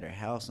then you're at her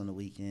house on the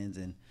weekends,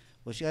 and,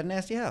 well, she got a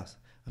nasty house.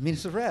 I mean,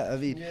 it's a wrap. I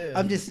mean,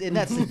 I'm just, and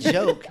that's a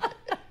joke.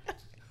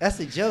 That's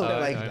a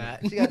joke.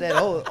 She got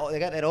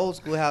that old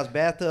school house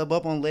bathtub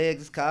up on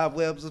legs,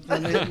 cobwebs up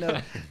on it, you know.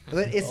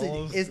 But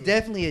it's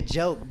definitely a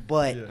joke.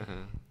 But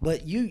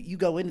but you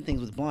go into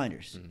things with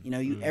blinders. You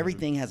know,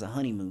 everything has a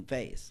honeymoon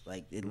phase.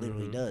 Like it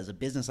literally does. A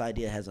business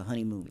idea has a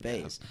honeymoon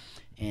phase,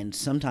 and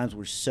sometimes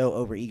we're so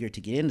overeager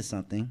to get into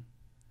something.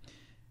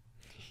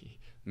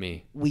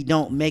 We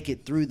don't make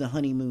it through the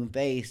honeymoon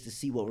phase to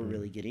see what we're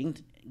really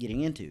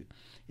getting into.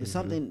 If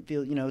something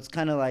feel, you know, it's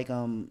kind of like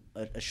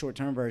a short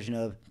term version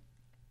of,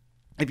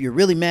 if you're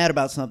really mad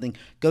about something,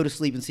 go to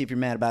sleep and see if you're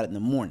mad about it in the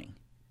morning.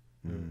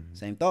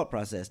 Same thought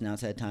process. Now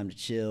it's had time to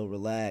chill,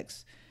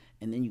 relax,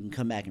 and then you can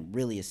come back and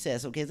really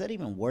assess, okay, is that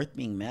even worth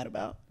being mad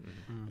about?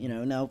 You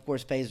know, now, of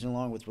course, phases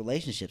along with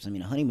relationships. I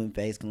mean, a honeymoon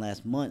phase can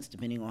last months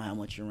depending on how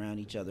much you're around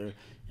each other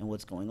and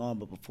what's going on.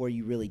 But before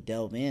you really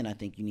delve in, I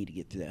think you need to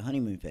get through that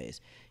honeymoon phase.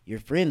 Your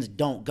friends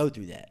don't go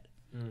through that.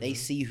 They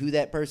see who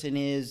that person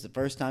is the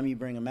first time you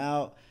bring them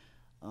out.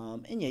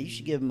 And yeah, you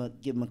should give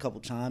them a couple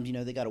times. You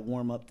know, they got to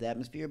warm up the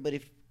atmosphere. But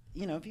if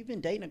you've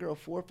been dating a girl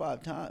 4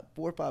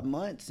 or 5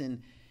 months,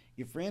 and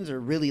your friends are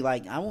really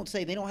like, I won't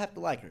say they don't have to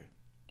like her.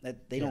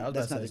 That they don't.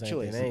 That's not the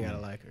choice. They ain't gotta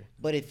like her.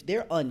 But if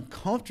they're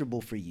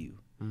uncomfortable for you,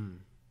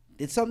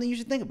 it's something you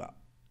should think about.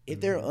 If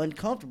they're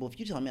uncomfortable, if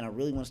you tell them, man, I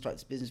really want to start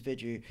this business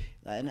venture,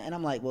 and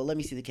I'm like, well, let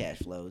me see the cash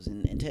flows,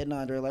 and Ted and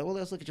Andre are like, well,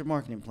 let's look at your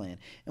marketing plan,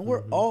 and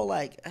we're all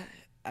like,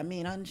 I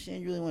mean, I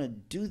understand you really want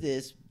to do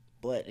this,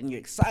 and you're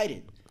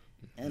excited.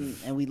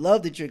 And we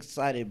love that you're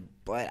excited,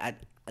 but I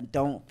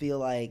don't feel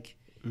like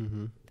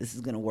this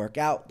is going to work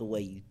out the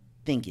way you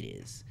think it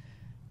is.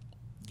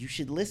 You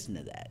should listen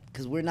to that,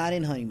 because we're not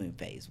in honeymoon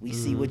phase. We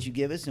see what you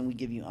give us, and we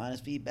give you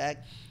honest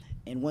feedback.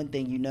 And one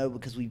thing,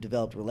 because we've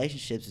developed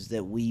relationships, is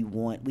that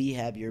we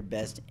have your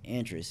best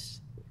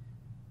interests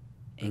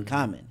in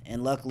common.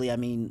 And luckily, I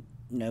mean,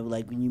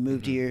 like when you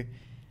moved here,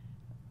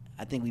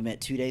 I think we met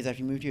 2 days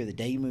after you moved here, or the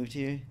day you moved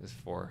here. It was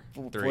 4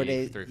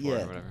 days, 3, 4, yeah.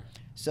 whatever.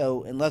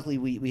 So, and luckily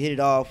we hit it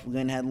off. We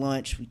went and had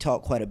lunch. We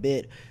talked quite a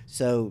bit.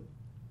 So,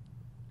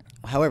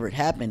 however it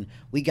happened,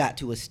 we got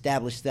to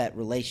establish that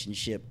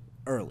relationship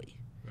early.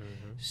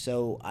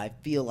 So I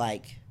feel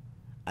like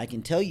I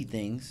can tell you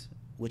things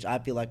which I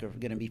feel like are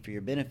going to be for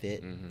your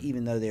benefit,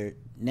 even though they're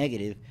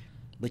negative,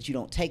 but you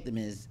don't take them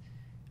as,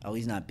 oh,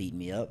 he's not beating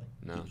me up.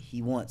 No.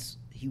 He wants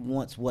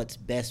what's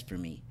best for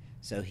me.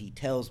 So he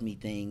tells me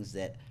things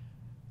that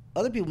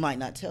other people might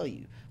not tell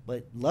you.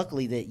 But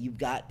luckily that you've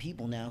got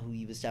people now who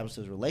you've established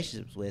those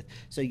relationships with,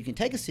 so you can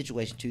take a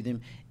situation to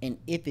them, and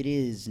if it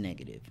is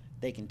negative,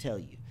 they can tell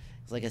you.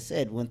 It's like I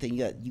said, one thing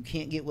you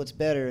can't get what's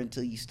better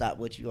until you stop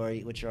what you're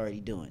already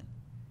doing,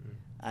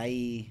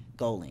 i.e.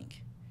 GoLink.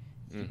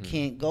 You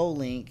can't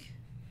GoLink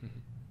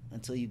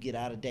until you get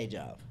out of day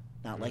job,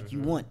 not like you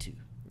want to.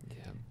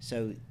 Yeah.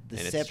 So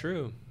it's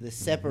true. The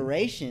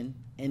separation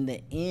and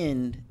the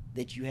end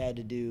that you had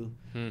to do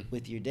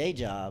with your day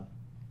job,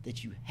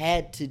 that you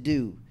had to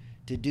do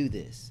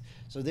this.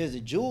 So there's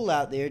a jewel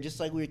out there, just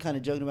like we were kind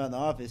of joking about in the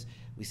office.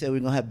 We said we were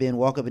going to have Ben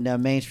walk up and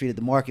down Main Street at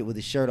the market with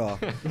his shirt off.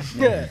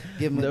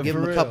 Give him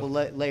a couple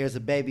layers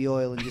of baby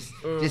oil and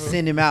just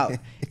send him out.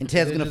 And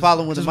Ted's going to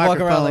follow him with a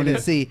microphone and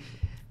see,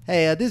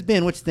 hey, this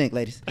Ben, what you think,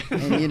 ladies?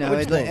 And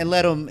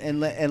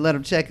and let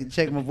him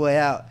check my boy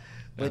out.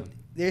 But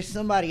there's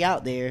somebody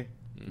out there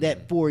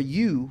that for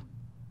you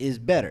is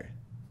better.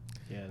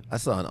 Yeah. I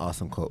saw an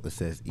awesome quote that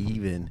says,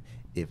 even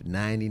if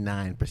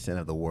 99%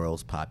 of the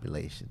world's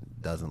population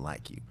doesn't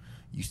like you,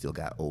 you still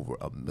got over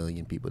 1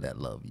 million people that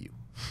love you.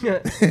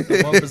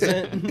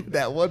 1%.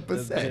 That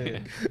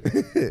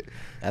 1%.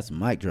 That's a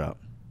mic drop.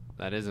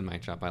 That is a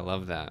mic drop. I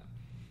love that.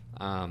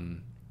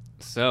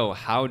 So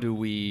how do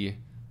we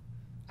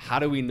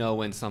know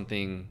when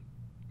something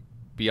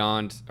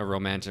beyond a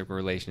romantic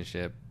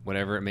relationship,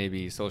 whatever it may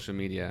be, social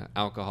media,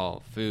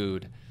 alcohol,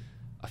 food,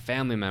 a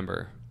family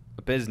member,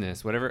 a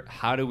business, whatever,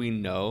 how do we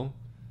know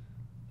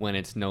when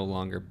it's no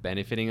longer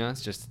benefiting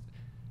us? Just,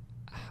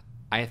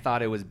 I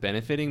thought it was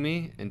benefiting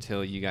me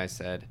until you guys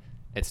said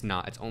it's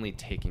not, it's only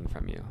taking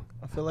from you.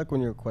 I feel like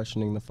when you're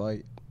questioning the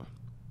fight,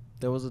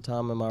 there was a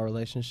time in my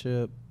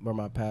relationship or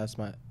my past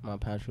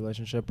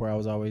relationship where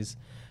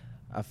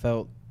I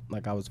felt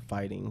like I was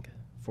fighting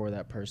for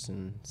that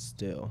person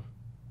still.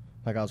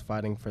 Like I was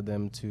fighting for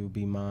them to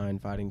be mine,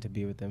 fighting to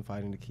be with them,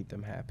 fighting to keep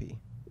them happy.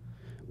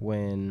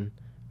 When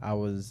I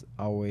was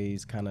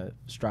always kind of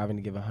striving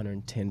to give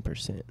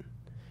 110%.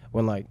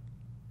 When like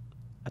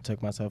I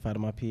took myself out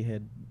of my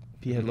pea-head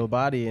little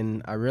body,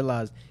 and I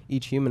realized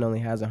each human only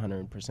has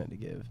 100% to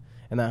give.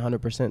 And that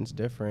 100% is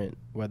different,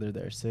 whether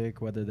they're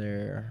sick, whether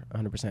they're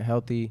 100%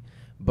 healthy,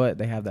 but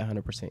they have that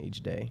 100%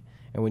 each day.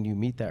 And when you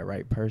meet that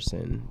right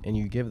person and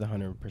you give the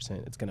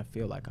 100%, it's going to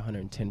feel like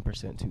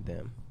 110% to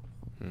them.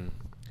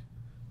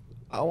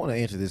 I want to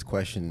answer this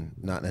question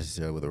not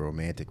necessarily with a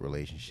romantic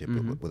relationship,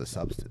 but with a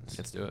substance.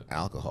 Let's do it.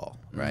 Alcohol,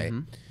 right?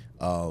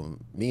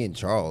 Me and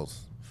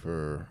Charles,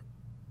 for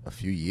a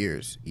few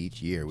years,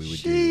 each year we would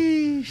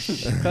do.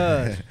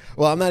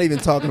 Well, I'm not even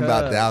talking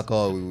about the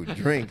alcohol we would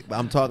drink, but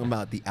I'm talking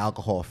about the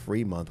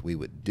alcohol-free month we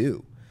would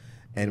do.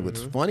 And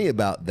what's funny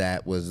about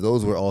that was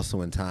those were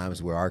also in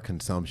times where our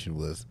consumption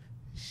was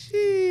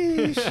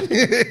sheesh,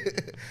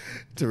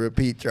 to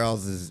repeat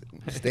Charles's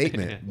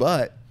statement.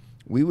 But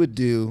we would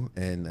do,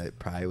 and it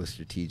probably was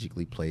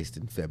strategically placed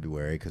in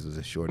February because it was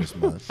the shortest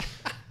month,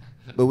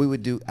 but we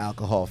would do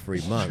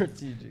alcohol-free month.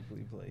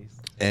 Strategically placed.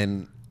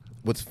 And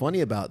what's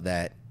funny about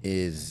that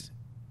is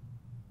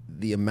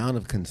the amount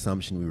of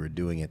consumption we were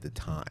doing at the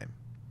time,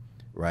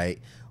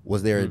 right?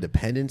 Was there a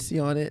dependency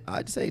on it?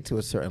 I'd say to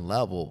a certain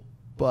level,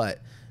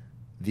 but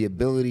the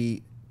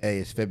ability, hey,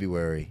 it's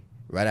February,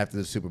 right after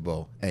the Super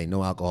Bowl, hey,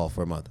 no alcohol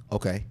for a month.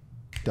 Okay,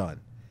 done.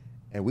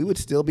 And we would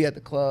still be at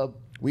the club.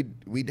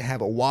 We'd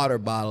have a water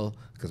bottle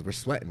because we're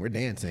sweating, we're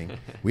dancing.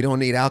 We don't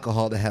need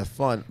alcohol to have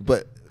fun.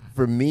 But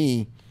for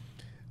me,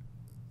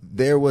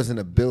 there was an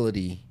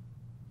ability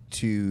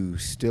to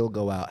still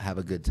go out, have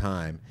a good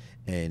time,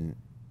 and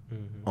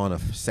on a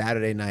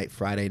Saturday night,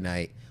 Friday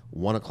night,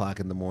 1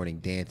 o'clock in the morning,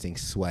 dancing,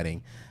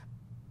 sweating,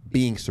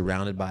 being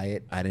surrounded by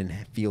it, I didn't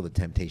feel the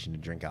temptation to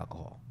drink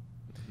alcohol.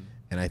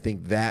 And I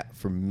think that,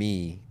 for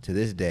me, to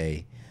this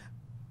day,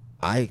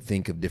 I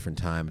think of different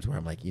times where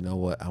I'm like, you know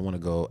what, I want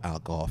to go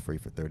alcohol-free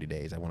for 30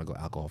 days. I want to go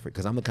alcohol-free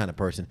because I'm the kind of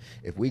person,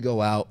 if we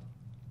go out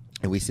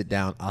and we sit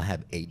down, I'll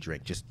have a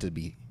drink just to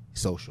be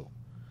social.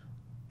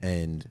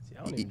 And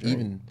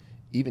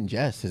even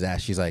Jess has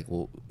asked, she's like,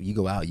 well, you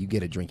go out, you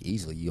get a drink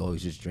easily. You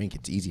always just drink.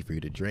 It's easy for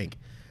you to drink.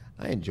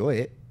 I enjoy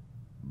it.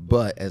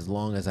 But as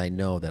long as I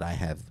know that I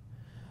have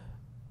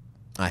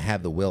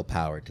the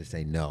willpower to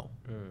say no.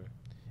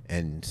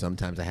 And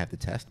sometimes I have to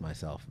test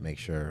myself, make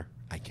sure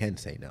I can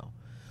say no.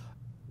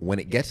 When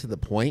it gets to the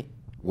point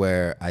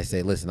where I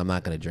say, listen, I'm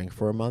not going to drink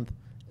for a month,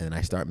 and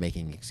I start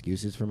making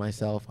excuses for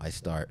myself, I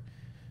start,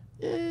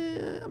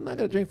 I'm not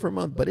going to drink for a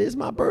month, but it's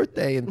my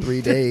birthday in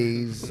 3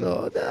 days,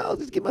 so I'll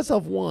just give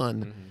myself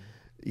one.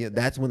 You know,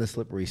 that's when the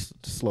slippery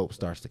slope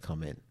starts to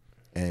come in.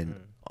 And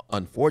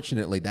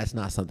unfortunately, that's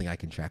not something I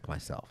can track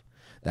myself.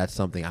 That's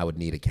something I would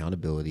need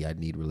accountability. I'd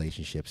need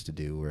relationships to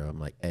do where I'm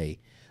like, hey,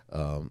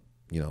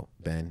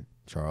 Ben,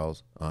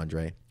 Charles,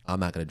 Andre, I'm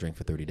not going to drink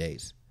for 30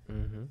 days.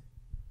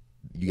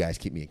 You guys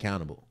keep me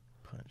accountable.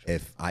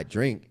 If I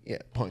drink,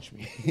 punch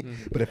me.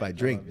 But if I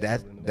drink,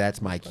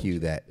 that's my cue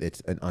that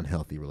it's an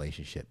unhealthy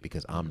relationship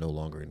because I'm no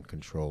longer in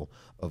control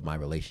of my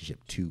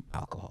relationship to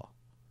alcohol.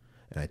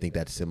 And I think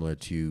that's similar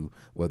to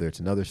whether it's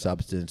another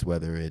substance,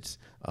 whether it's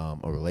a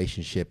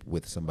relationship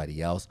with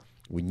somebody else.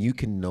 When you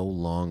can no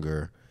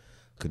longer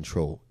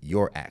control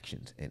your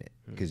actions in it,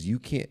 because you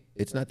can't,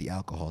 it's not the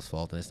alcohol's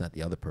fault and it's not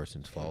the other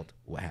person's fault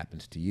what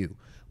happens to you.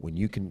 When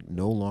you can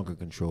no longer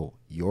control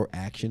your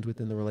actions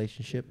within the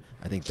relationship,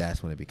 I think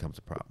that's when it becomes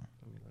a problem.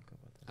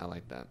 I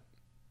like that.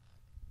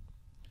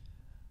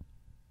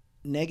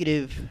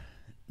 Negative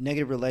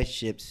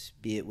relationships,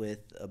 be it with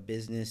a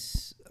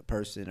business, a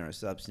person, or a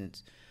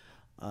substance,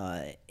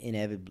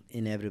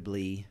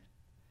 inevitably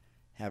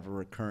have a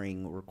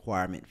recurring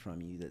requirement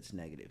from you that's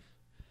negative.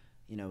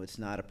 You know, it's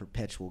not a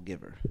perpetual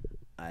giver.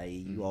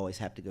 You always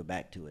have to go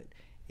back to it.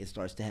 It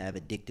starts to have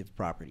addictive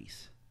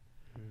properties.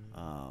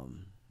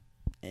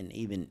 and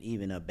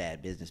even a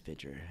bad business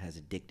venture has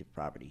addictive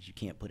properties. You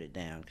can't put it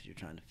down because you're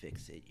trying to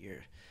fix it.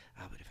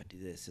 But if I do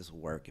this, this will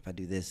work. If I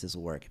do this, this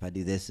will work. If I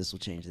do this, this will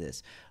change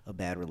this. A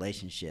bad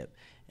relationship,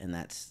 and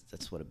that's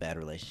what a bad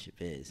relationship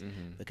is,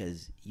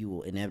 because you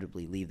will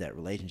inevitably leave that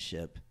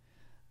relationship.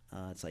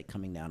 It's like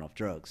coming down off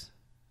drugs.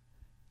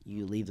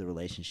 You leave the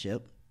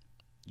relationship,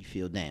 you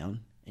feel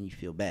down, and you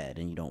feel bad,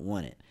 and you don't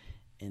want it.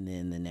 And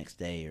then the next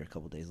day or a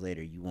couple days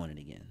later, you want it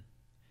again,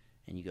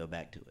 and you go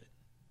back to it,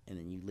 and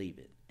then you leave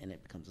it, and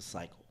it becomes a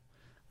cycle.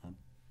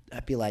 I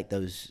feel like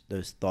those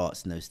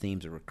thoughts and those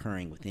themes are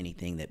recurring with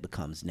anything that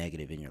becomes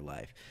negative in your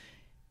life.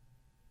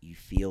 You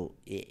feel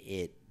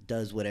it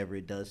does whatever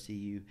it does to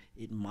you.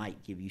 It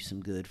might give you some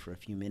good for a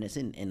few minutes,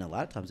 and a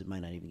lot of times it might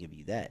not even give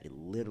you that. It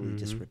literally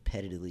just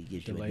repetitively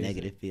gives you a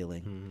negative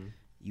feeling.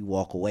 You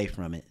walk away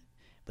from it,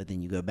 but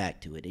then you go back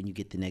to it, and you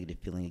get the negative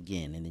feeling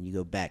again, and then you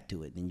go back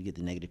to it, and then you get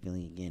the negative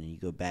feeling again, and you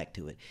go back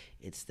to it.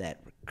 It's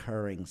that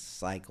recurring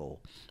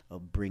cycle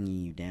of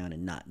bringing you down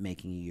and not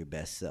making you your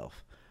best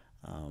self.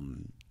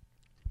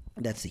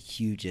 That's a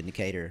huge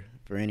indicator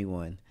for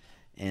anyone,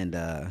 and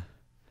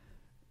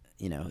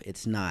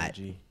it's not.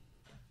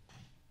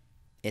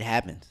 It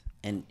happens,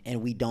 and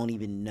we don't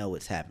even know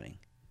it's happening.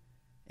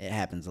 It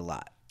happens a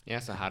lot. Yeah.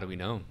 So how do we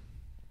know?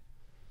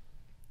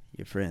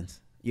 Your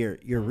friends, your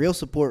real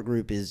support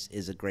group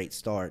is a great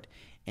start,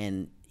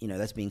 and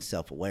that's being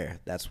self-aware.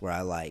 That's where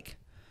I like.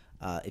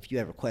 If you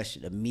ever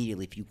question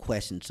immediately, if you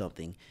question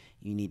something,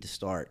 you need to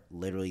start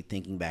literally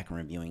thinking back and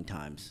reviewing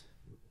times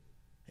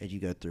as you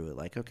go through it.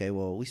 Like, okay,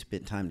 well, we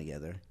spent time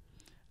together.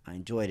 I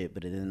enjoyed it,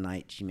 but at the end of the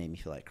night, she made me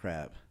feel like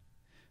crap.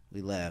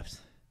 We left.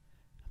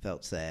 I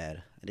felt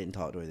sad. I didn't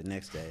talk to her the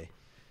next day,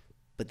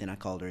 but then I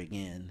called her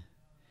again,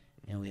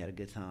 and we had a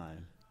good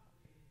time.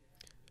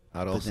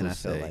 But then I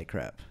felt like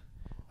crap.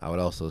 I would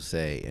also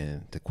say,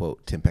 and to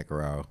quote Tim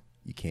Pecoraro,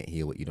 you can't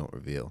heal what you don't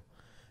reveal.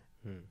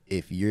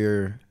 If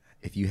you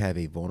have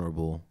a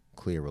vulnerable,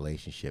 clear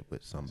relationship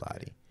with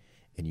somebody,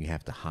 and you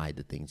have to hide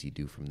the things you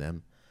do from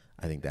them,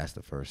 I think that's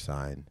the first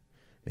sign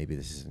maybe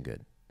this isn't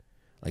good.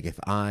 Like, if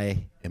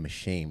I am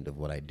ashamed of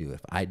what I do,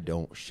 if I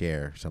don't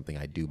share something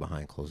I do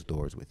behind closed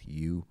doors with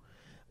you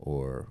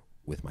or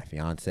with my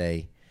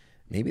fiance,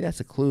 maybe that's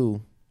a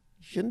clue.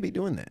 You shouldn't be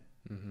doing that.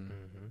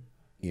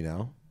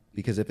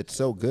 Because if it's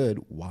so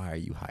good, why are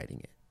you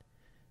hiding it?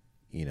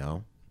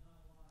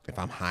 If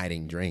I'm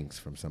hiding drinks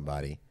from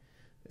somebody,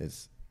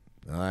 it's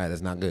all right.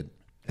 That's not good.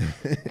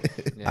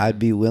 I'd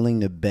be willing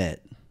to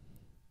bet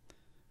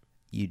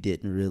you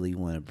didn't really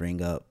want to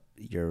bring up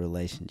your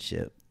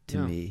relationship to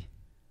me.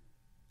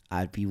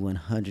 I'd be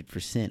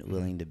 100%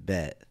 willing to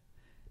bet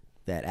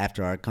that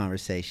after our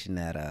conversation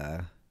at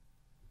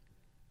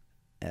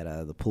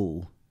the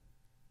pool,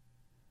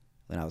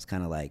 when I was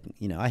kind of like,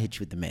 I hit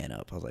you with the man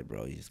up. I was like,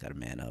 bro, you just got to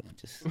man up.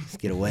 Just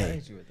get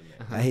away.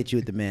 I hit you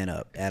with the man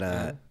up.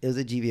 It was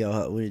a GVO,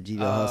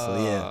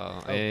 Hustle,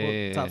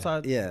 yeah.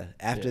 Topside? Yeah.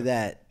 After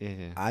that,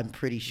 I'm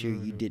pretty sure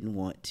you didn't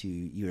want to,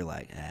 you were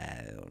like,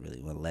 I don't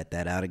really want to let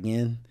that out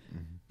again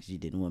because you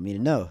didn't want me to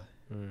know.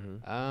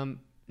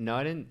 No,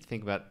 I didn't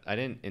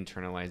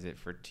internalize it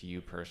to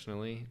you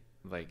personally.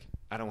 Like,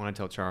 I don't want to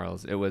tell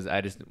Charles. It was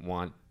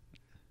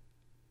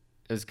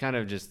kind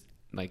of just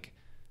like,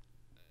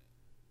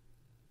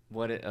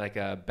 like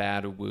a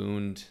bad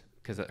wound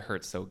because it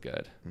hurts so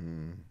good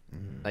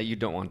that you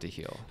don't want to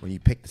heal. When you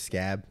pick the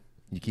scab,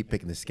 you keep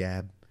picking the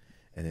scab,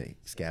 and it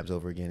scabs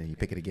over again, and you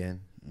pick it again.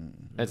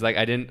 It's like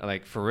I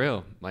didn't for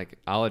real. Like,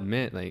 I'll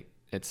admit,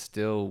 it's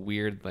still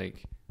weird,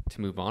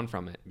 to move on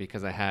from it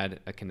because I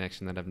had a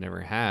connection that I've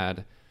never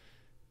had.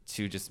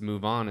 To just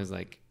move on is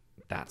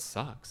that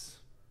sucks.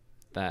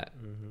 That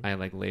I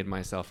laid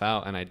myself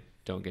out and I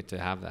don't get to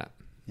have that.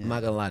 I'm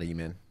not gonna lie to you,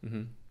 man.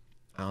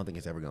 I don't think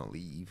it's ever gonna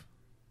leave.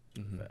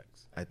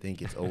 Facts. I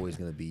think it's always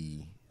going to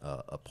be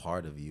a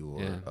part of you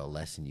or a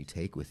lesson you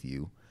take with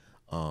you.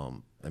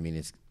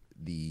 It's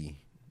the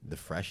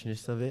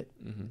freshness of it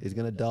is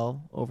going to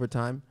dull over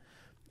time,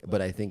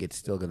 but I think it's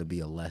still going to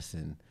be a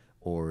lesson,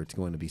 or it's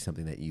going to be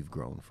something that you've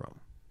grown from,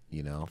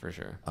 For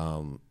sure.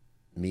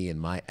 Me and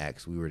my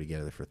ex, we were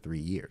together for 3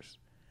 years,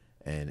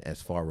 and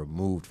as far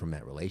removed from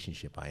that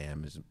relationship I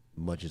am, as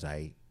much as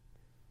I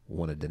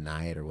want to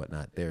deny it or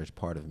whatnot, there's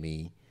part of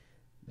me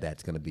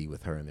that's going to be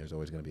with her, and there's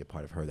always going to be a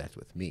part of her that's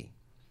with me.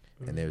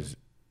 And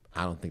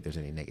I don't think there's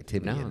any negativity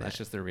in that. No, that's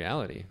just the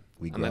reality.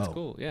 We and grow. that's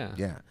cool, yeah.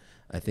 Yeah.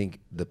 I think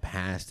the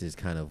past is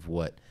kind of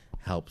what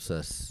helps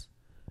us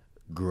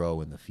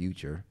grow in the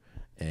future.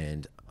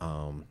 And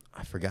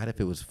I forgot if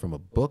it was from a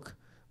book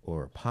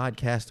or a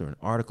podcast or an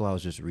article I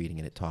was just reading,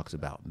 and it talks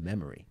about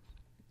memory.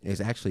 It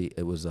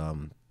was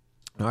an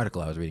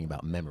article I was reading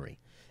about memory.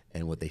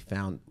 And what they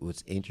found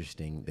was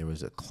interesting. There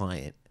was a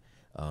client,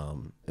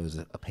 it was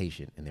a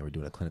patient, and they were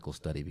doing a clinical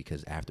study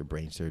because after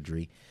brain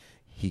surgery,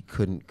 he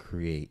couldn't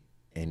create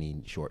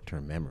any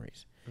short-term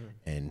memories.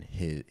 And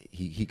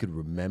he could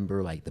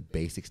remember the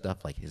basic stuff,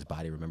 his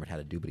body remembered how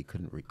to do, but he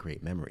couldn't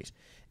recreate memories.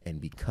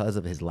 And because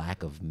of his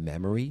lack of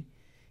memory,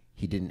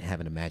 he didn't have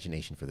an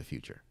imagination for the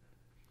future.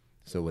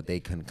 So what they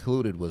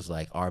concluded was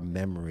our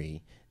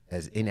memory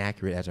as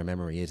inaccurate as our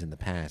memory is in the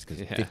past,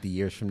 because 50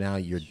 years from now,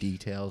 your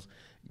details,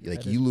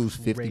 like That you is lose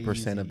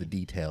 50% of the crazy.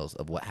 details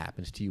of what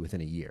happens to you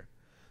within a year.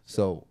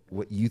 So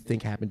what you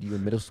think happened to you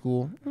in middle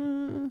school,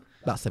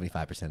 about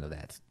 75% of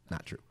that's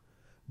not true.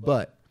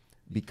 But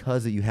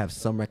because you have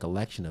some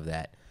recollection of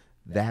that,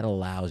 that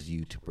allows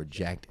you to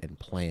project and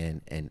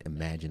plan and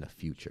imagine a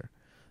future.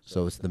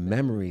 So it's the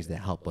memories that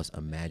help us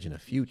imagine a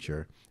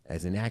future.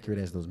 As inaccurate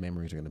as those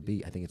memories are going to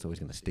be, I think it's always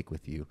going to stick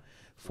with you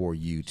for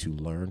you to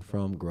learn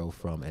from, grow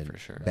from, and For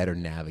sure. better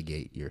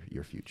navigate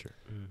your future.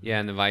 Yeah,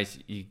 and the advice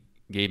you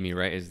gave me,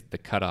 right, is the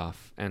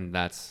cutoff, and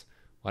that's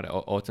what I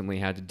ultimately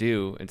had to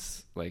do.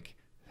 It's like,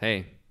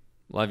 hey,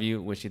 love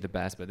you, wish you the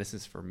best, but this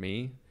is for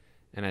me.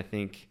 And I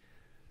think,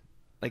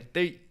 like,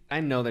 I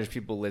know there's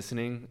people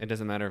listening. It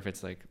doesn't matter if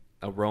it's like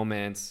a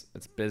romance,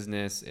 it's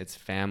business, it's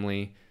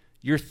family.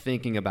 You're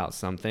thinking about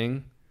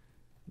something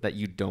that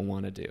you don't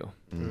want to do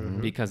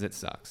because it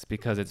sucks,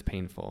 because it's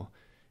painful,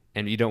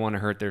 and you don't want to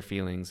hurt their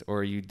feelings,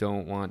 or you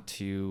don't want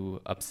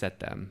to upset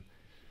them.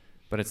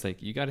 But it's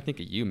like, you got to think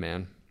of you,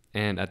 man.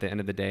 And at the end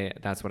of the day,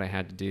 that's what I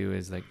had to do,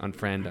 is like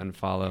unfriend,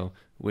 unfollow,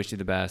 wish you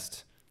the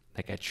best.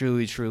 Like, I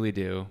truly, truly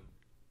do.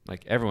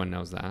 Like, everyone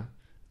knows that.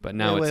 But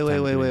now it's time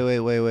to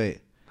do-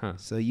 wait. Huh.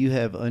 So you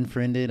have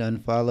unfriended,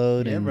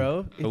 unfollowed, Yeah, and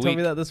bro. He A told me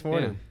week. that this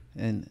morning.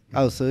 and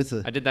oh, so it's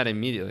I did that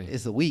immediately.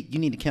 a week. You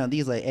need to count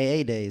these like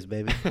AA days,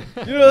 baby.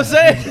 You know what I'm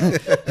saying?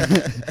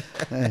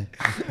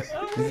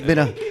 It's been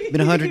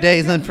 100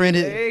 days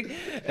unfriended.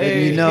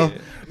 Hey, you know,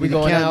 we need to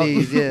going count out.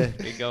 these, yeah.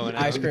 We going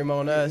out. Ice cream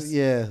on us.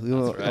 Yeah, we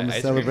That's want, right. I'm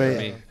Ice gonna cream for celebrate.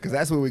 me. Because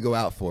that's what we go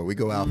out for. We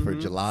go out for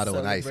gelato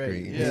and ice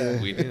Celebrate, cream.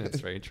 yeah. We do. That's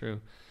very true.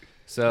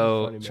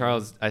 So, Funny, man.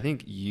 Charles, I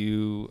think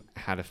you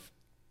had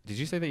did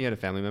you say that you had a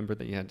family member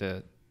that you had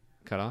to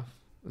cut off?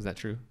 Is that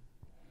true?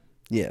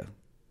 Yeah,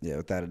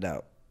 without a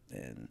doubt.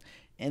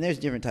 And there's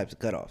different types of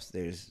cutoffs.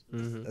 There's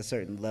Mm-hmm. a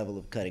certain level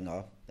of cutting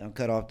off. Now,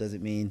 cut off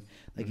doesn't mean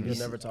like You'll if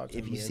you never talk to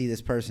if them you again. see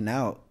this person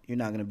out, you're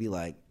not gonna be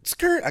like,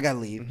 skirt, I gotta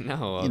leave.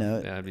 No. You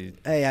know, that'd be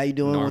Hey, how you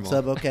doing? What's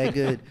normal. up? Okay,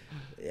 good.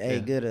 Hey, Yeah.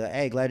 good.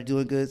 Hey, glad you're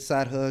doing good.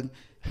 Side hug.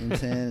 You know what I'm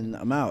saying?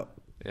 I'm out.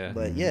 Yeah.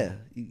 But yeah,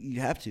 you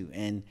have to.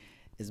 And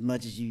as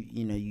much as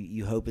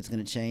you hope it's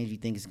gonna change, you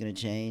think it's gonna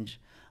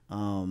change.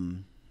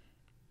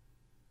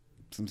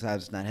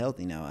 Sometimes it's not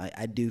healthy. Now,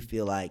 I do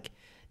feel like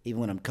even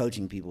when I'm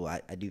coaching people,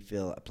 I do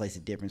feel I place a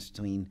difference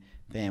between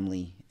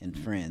family and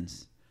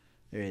friends.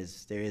 There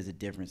is a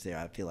difference there.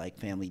 I feel like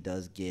family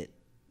does get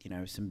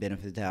some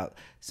benefits out,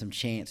 some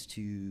chance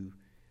to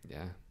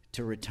Yeah.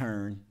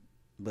 return,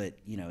 but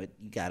you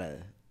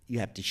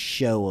have to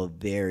show a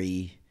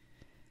very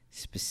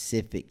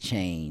specific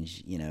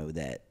change,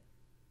 that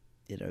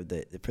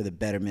for the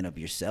betterment of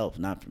yourself,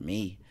 not for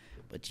me,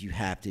 but you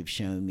have to have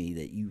shown me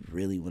that you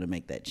really want to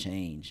make that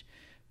change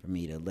for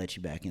me to let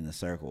you back in the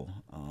circle.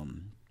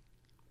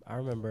 I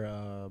remember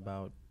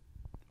about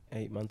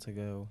 8 months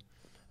ago,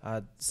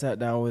 I sat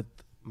down with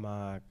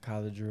my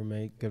college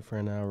roommate, good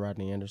friend now,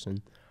 Rodney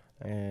Anderson,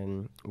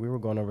 and we were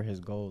going over his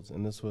goals.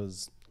 And this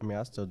was,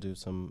 I still do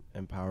some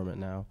empowerment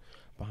now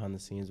behind the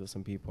scenes with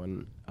some people.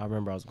 And I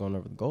remember I was going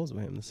over the goals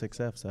with him, the 6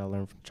 Fs that I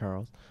learned from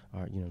Charles,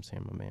 or, you know what I'm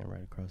saying, my man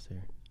right across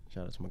here.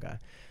 Shout out to my guy.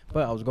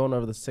 But I was going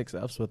over the 6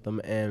 Fs with him,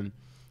 and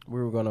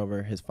we were going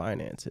over his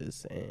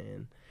finances.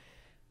 And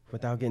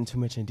without getting too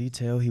much in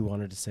detail, he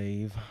wanted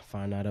to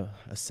find out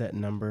a set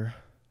number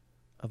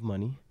of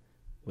money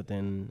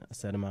within a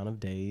set amount of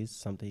days,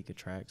 something he could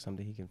track,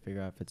 something he can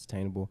figure out if it's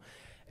attainable.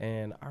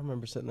 And I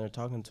remember sitting there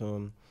talking to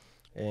him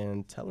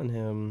and telling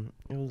him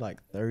it was like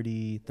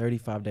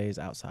 35 days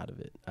outside of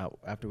it,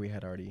 after we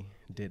had already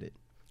did it,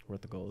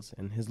 worth of goals.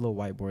 And his little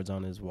whiteboard's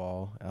on his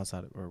wall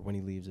outside or when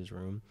he leaves his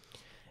room.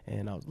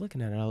 And I was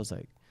looking at it, I was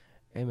like,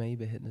 hey man, you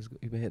been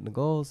hitting the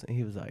goals? And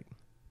he was like,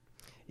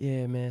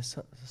 yeah, man,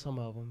 some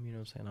of them, you know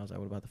what I'm saying? I was like,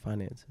 what about the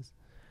finances?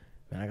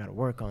 Man, I got to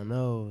work on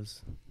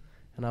those.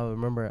 And I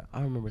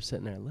remember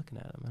sitting there looking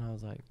at him, and I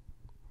was like,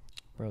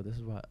 bro, this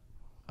is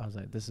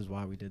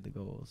why we did the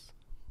goals.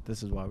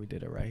 This is why we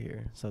did it right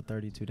here. So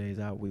 32 days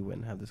out, we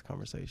wouldn't have this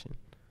conversation.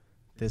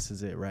 This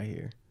is it right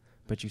here.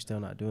 But you still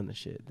not doing the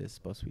shit that's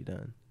supposed to be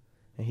done.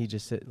 And he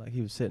was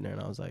sitting there,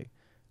 and I was like,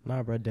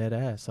 nah, bro, dead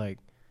ass. Like,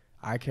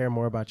 I care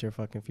more about your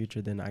fucking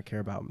future than I care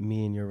about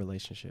me and your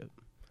relationship.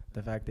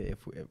 The fact that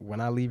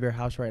when I leave your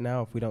house right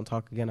now, if we don't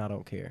talk again, I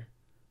don't care.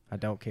 I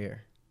don't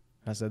care.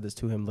 I said this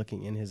to him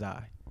looking in his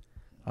eye.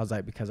 I was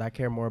like, because I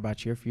care more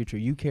about your future.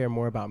 You care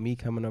more about me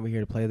coming over here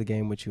to play the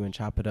game with you and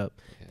chop it up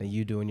than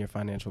you doing your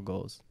financial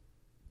goals.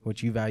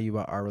 Which you value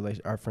about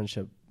our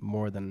friendship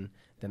more than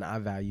I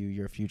value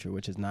your future,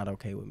 which is not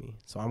okay with me.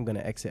 So I'm going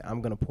to exit.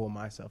 I'm going to pull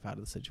myself out of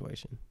the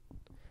situation.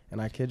 And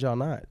I kid y'all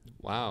not.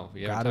 Wow.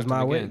 God is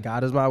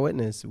my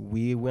witness.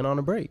 We went on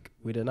a break.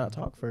 We did not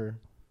talk for...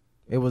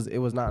 It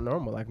was not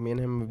normal. Like, me and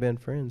him have been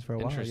friends for a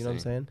while. You know what I'm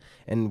saying?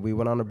 And we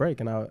went on a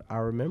break. And I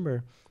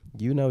remember,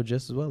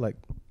 just as well, like,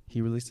 he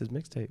released his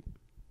mixtape.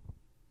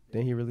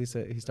 Then he released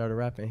it. He started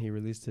rapping. He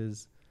released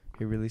his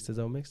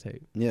own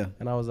mixtape. Yeah.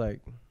 And I was like,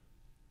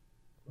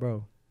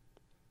 bro,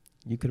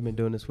 you could have been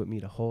doing this with me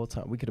the whole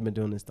time. We could have been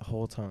doing this the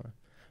whole time.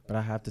 but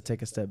I have to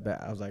take a step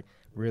back. I was like,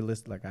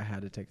 realistic, like I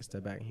had to take a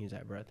step back. And he was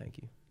like, bro, thank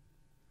you.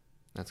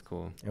 That's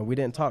cool. And we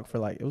didn't talk for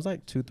like, it was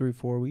like 2, 3,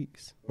 4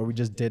 weeks where we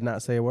just did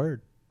not say a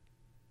word.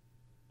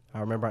 I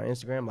remember on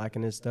Instagram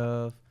liking his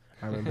stuff.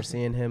 I remember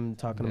seeing him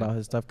talking about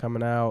his stuff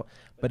coming out.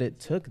 But it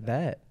took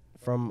that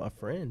from a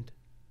friend.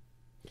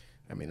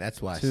 I mean,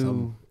 that's why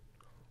to,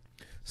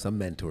 some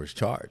mentors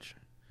charge.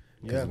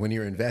 Because Yeah. when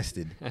you're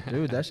invested,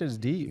 dude, that shit's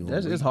deep. You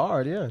That's know, it's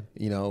hard, yeah.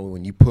 you know,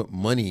 when you put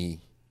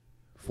money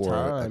for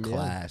Time, a yeah.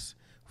 class,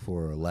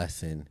 for a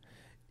lesson,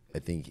 I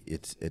think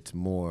it's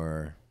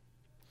more.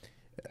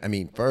 I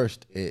mean,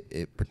 first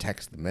it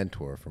protects the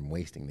mentor from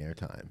wasting their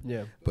time.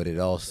 Yeah. But it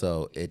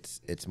also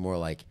it's more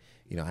like,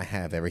 you know, I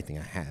have everything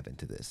I have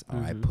into this. Or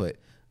I put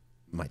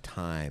my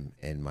time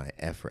and my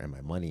effort and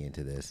my money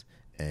into this,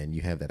 and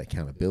you have that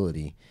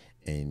accountability,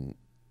 and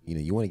you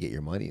know you want to get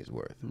your money's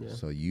worth. Yeah.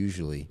 So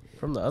usually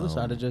From the other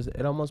side,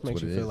 it almost makes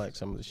what you it feel is. like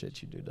some of the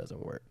shit you do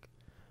doesn't work.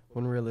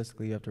 When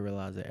realistically, you have to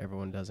realize that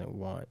everyone doesn't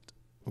want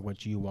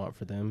what you want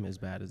for them as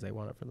bad as they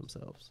want it for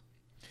themselves.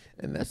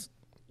 and that's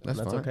That's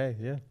fine. okay,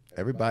 yeah.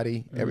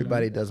 Everybody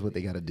does what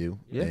they got to do.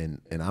 Yeah.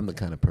 And I'm the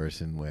kind of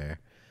person where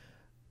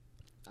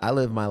I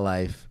live my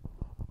life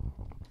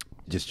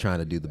just trying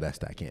to do the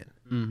best I can.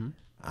 Mm-hmm.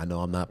 I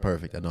know I'm not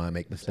perfect. I know I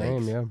make mistakes.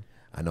 Same, yeah.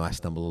 I know I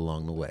stumble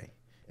along the way.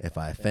 If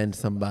I offend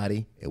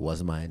somebody, it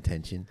wasn't my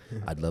intention.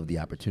 I'd love the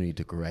opportunity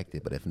to correct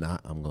it, but if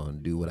not, I'm going to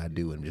do what I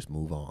do and just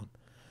move on.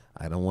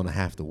 I don't want to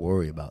have to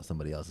worry about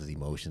somebody else's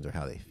emotions or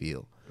how they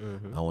feel.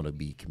 I want to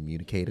be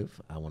communicative.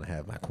 I want to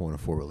have my corner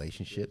for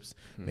relationships,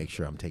 make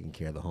sure I'm taking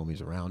care of the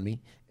homies around me.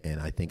 And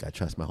I think I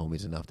trust my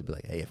homies enough to be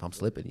like, hey, if I'm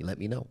slipping, you let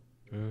me know.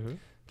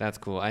 That's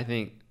cool. I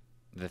think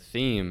the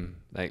theme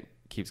that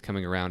keeps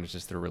coming around is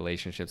just the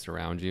relationships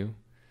around you,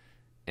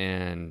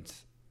 and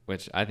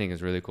which I think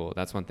is really cool.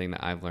 That's one thing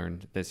that I've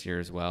learned this year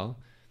as well.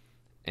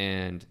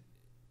 And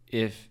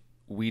if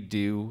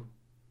we're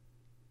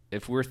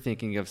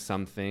thinking of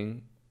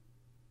something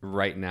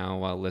right now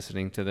while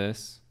listening to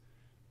this,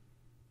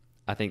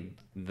 I think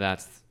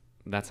that's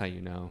how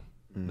you know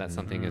that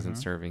something isn't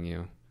serving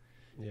you.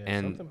 Yeah,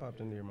 And- something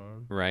popped into your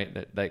mind. Right?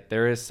 That like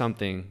there is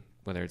something,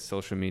 whether it's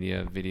social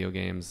media, video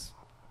games,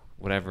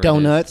 whatever. it is.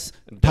 Donuts,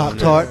 Pop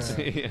Tarts.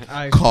 Yeah.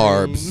 Ice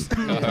Carbs.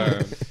 cream.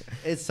 Carbs.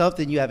 It's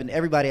something you have, and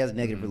everybody has a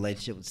negative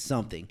relationship with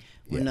something.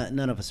 Yeah.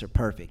 None of us are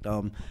perfect.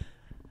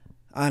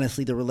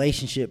 Honestly, the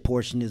relationship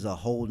portion is a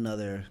whole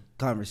nother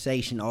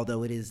conversation,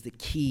 although it is the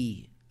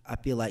key, I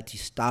feel like, to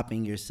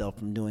stopping yourself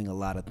from doing a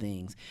lot of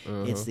things.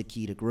 It's the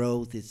key to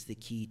growth. It's the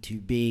key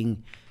to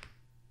being,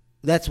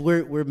 that's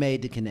where we're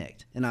made to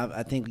connect. And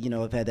I think,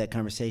 I've had that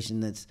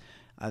conversation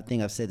I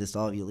think I've said this to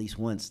all of you at least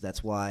once.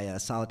 That's why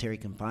solitary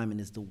confinement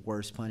is the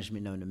worst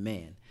punishment known to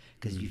man,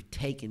 because you've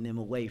taken them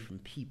away from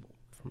people.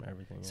 From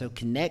everything. So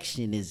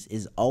connection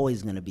is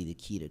always going to be the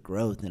key to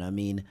growth. And I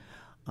mean,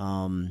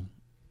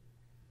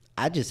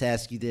 I just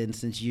ask you then,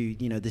 since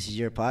this is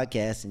your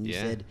podcast, and you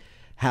said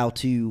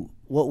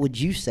what would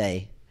you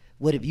say?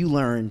 What have you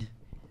learned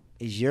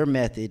is your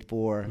method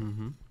for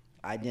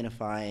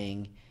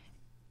identifying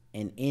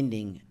and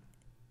ending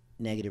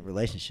negative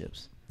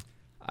relationships?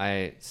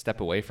 I step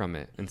away from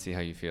it and see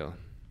how you feel.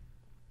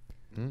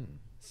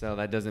 So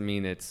that doesn't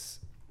mean it's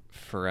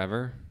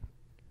forever,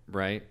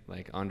 right?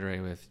 Like Andre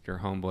with your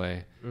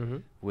homeboy,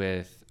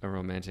 with a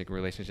romantic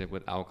relationship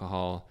with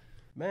alcohol.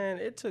 Man,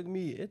 it took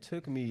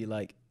me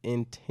like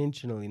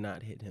intentionally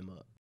not hitting him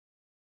up.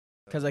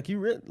 Cause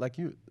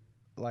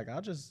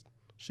I'll just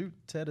shoot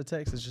Ted a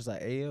text. It's just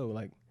like, ayo,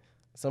 like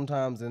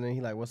sometimes, and then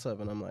he like, what's up?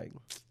 And I'm like,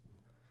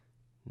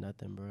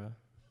 nothing, bro.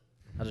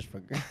 I just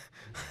forgot.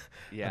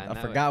 Yeah, I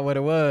no, forgot what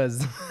it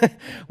was.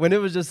 When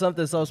it was just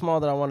something so small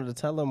that I wanted to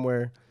tell him,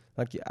 where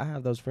like I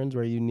have those friends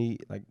where you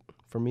need, like,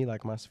 for me,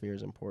 like my sphere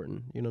is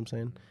important. You know what I'm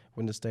saying?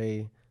 When to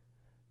stay,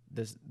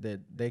 that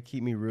they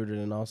keep me rooted,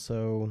 and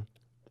also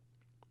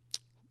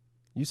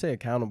you say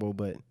accountable,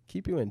 but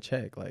keep you in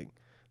check. Like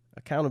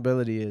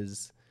accountability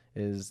is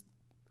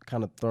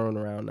kind of thrown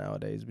around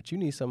nowadays, but you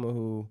need someone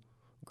who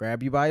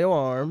grab you by your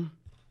arm.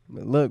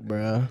 Look,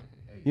 bruh.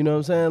 You know what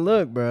I'm saying?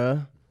 Look,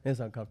 bruh. It's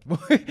uncomfortable.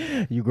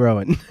 You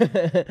growing.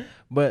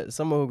 But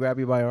someone who grab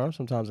you by your arm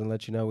sometimes and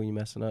let you know when you're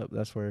messing up.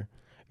 That's where,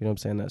 you know what I'm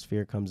saying, that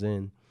sphere comes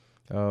in.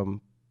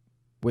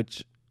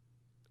 Which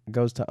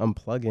goes to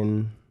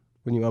unplugging.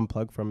 When you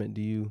unplug from it,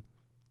 do you,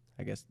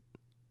 I guess,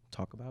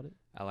 talk about it?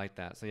 I like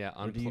that. So yeah,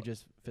 Or do you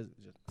just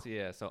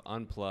so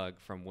unplug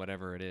from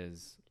whatever it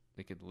is.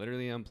 We could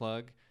literally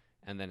unplug,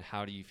 and then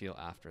how do you feel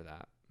after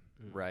that,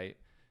 right?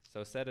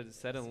 So set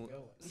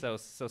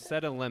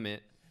a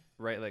limit,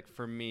 right? Like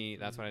for me,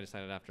 that's what I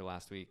decided after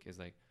last week is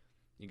like,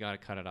 you got to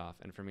cut it off.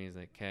 And for me, it's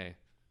like, okay,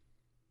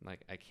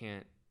 like I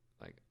can't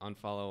like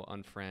unfollow,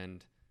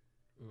 unfriend.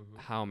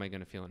 How am I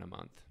going to feel in a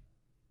month?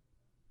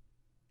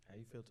 How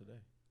you feel today?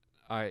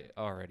 I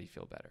already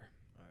feel better.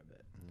 I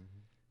bet.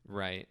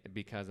 Right,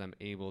 because I'm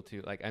able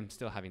to, like, I'm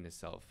still having to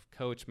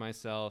self-coach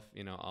myself,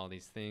 all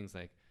these things,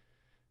 like,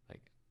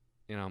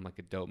 I'm like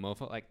a dope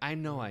mofo. Like, I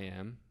know I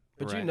am,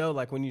 But you Right. know,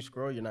 like when you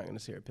scroll, you're not gonna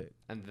see her pic.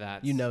 And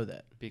that's You know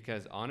that.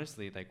 because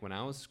honestly, like when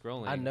I was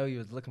scrolling, I know you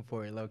was looking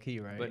for it low key,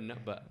 right?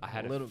 but I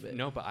had A little bit.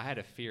 No, but I had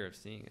a fear of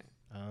seeing it.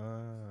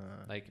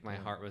 Ah, Like my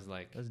heart was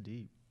like, that's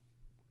deep.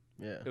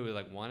 Yeah, it was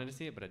like wanted to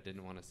see it, but I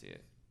didn't want to see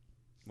it.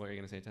 What are you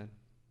gonna say, Ted?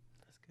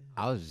 that's good.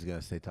 I was just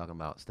gonna say, talking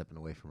about stepping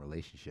away from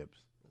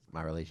relationships.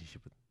 My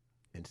relationship with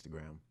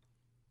Instagram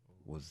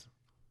was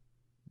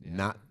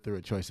not through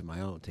a choice of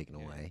my own taken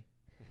away.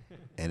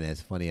 And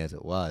as funny as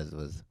it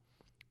was,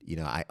 you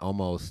know, I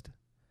almost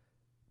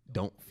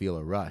don't feel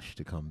a rush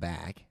to come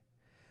back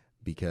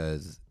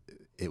because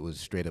it was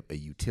straight up a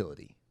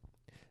utility.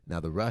 Now,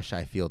 the rush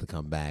I feel to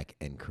come back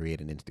and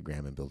create an Instagram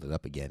and build it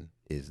up again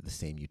is the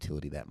same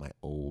utility that my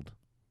old,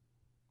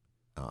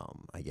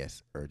 I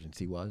guess,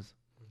 urgency was.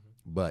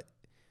 But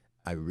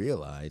I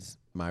realize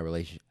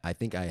I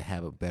think I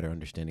have a better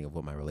understanding of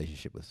what my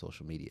relationship with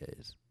social media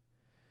is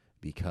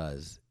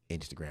because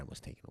Instagram was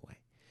taken away.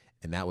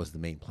 And that was the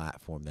main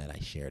platform that I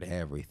shared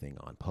everything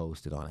on,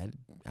 posted on.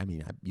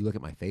 You look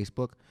at my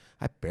Facebook,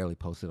 I barely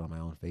posted on my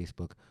own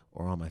Facebook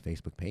or on my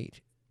Facebook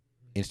page.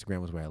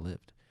 Instagram was where I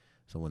lived.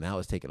 So when that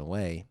was taken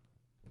away,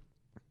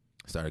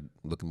 I started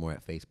looking more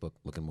at Facebook,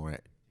 looking more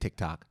at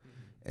TikTok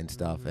and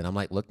stuff. And I'm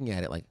like looking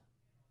at it like,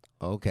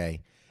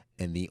 okay.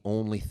 And the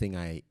only thing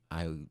I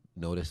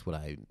noticed what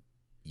I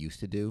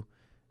used to do,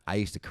 I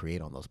used to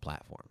create on those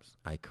platforms.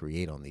 I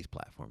create on these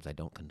platforms. I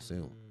don't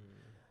consume.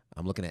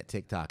 I'm looking at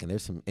TikTok, and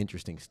there's some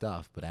interesting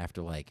stuff, but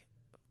after like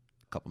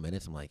a couple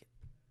minutes, I'm like,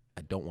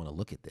 I don't want to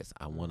look at this.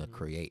 I want to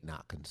create,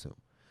 not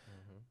consume.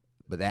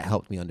 But that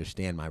helped me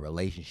understand my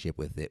relationship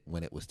with it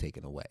when it was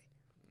taken away.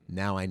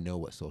 Now I know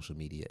what social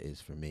media is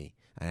for me.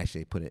 I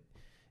actually put it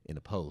in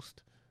a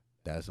post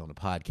that was on the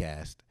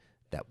podcast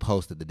that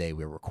posted the day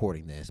we were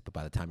recording this, but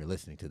by the time you're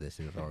listening to this,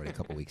 it was already a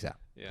couple weeks out.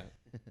 Yeah.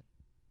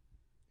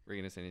 Were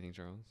you gonna say anything,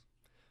 Charles?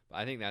 But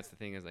I think that's the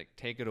thing is like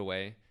take it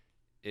away.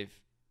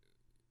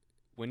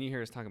 When you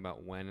hear us talk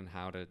about when and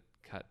how to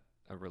cut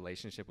a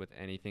relationship with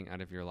anything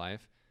out of your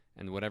life,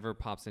 and whatever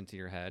pops into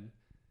your head,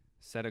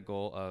 set a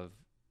goal of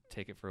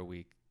take it for a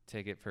week.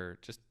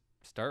 Just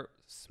start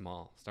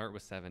small. Start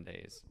with 7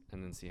 days,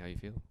 and then see how you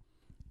feel.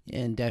 Yeah,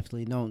 and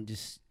definitely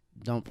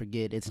don't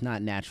forget it's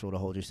not natural to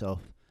hold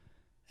yourself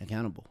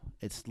accountable.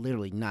 It's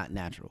literally not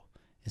natural.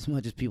 As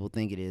much as people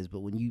think it is, but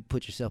when you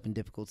put yourself in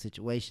difficult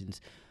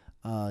situations,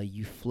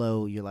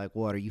 you're like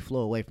water, you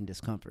flow away from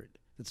discomfort.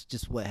 That's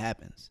just what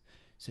happens.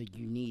 So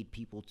you need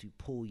people to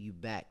pull you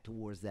back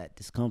towards that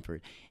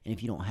discomfort. And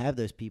if you don't have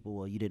those people,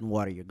 well, you didn't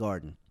water your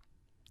garden.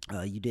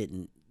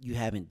 You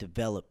haven't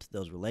developed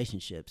those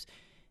relationships.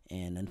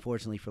 And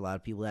unfortunately for a lot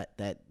of people,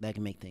 that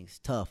can make things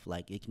tough.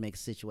 Like it can make a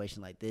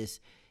situation like this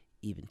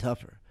even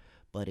tougher.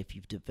 But if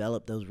you've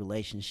developed those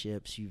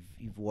relationships,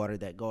 you've watered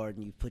that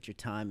garden, you've put your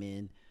time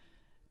in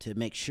to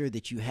make sure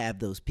that you have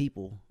those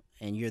people,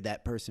 and you're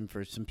that person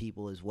for some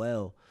people as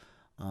well,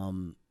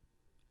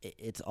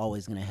 it's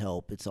always going to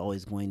help. It's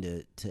always going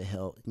to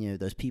help. You know,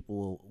 those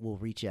people will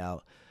reach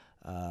out.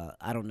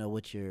 I don't know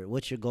what's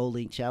your Goal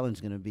Link challenge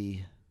going to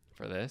be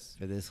For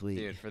this week.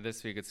 Dude, for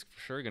this week, it's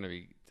sure going to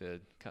be to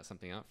cut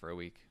something out for a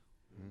week.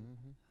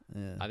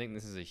 Yeah. I think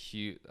this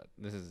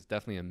is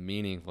definitely a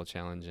meaningful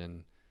challenge,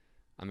 and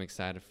I'm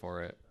excited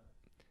for it.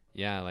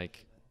 Yeah,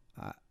 like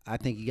I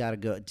think you got to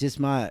go. Just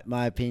my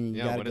opinion.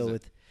 You Yeah, got to what go is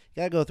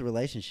with the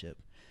relationship,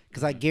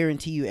 because I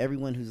guarantee you,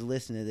 everyone who is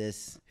listening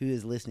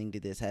to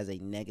this, has a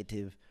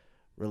negative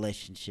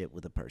relationship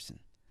with a person.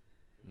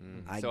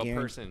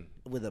 person.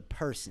 With a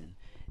person.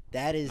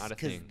 That is Not a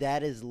because thing.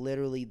 that is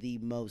literally the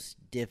most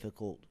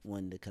difficult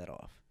one to cut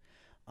off.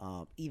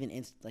 Even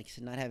like you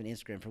said, not having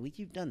Instagram for a week,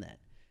 you've done that.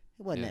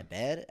 It wasn't that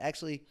bad.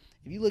 Actually,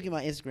 if you look at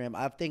my Instagram,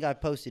 I think I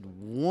posted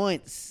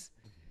once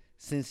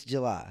since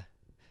July,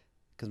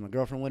 because my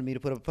girlfriend wanted me to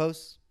put up a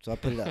post, so I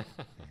put it up.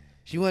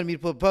 She wanted me to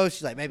put a post.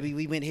 She's like, maybe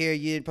we went here,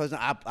 you didn't post.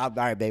 All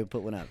right, baby,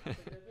 put one up.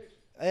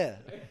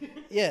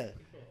 Yeah.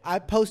 I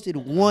posted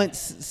once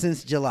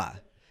since July,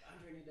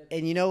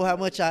 and you know how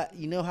much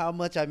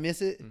I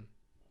miss it.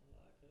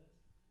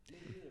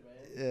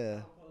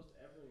 Yeah.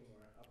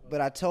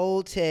 But I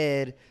told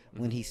Ted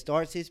when he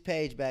starts his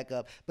page back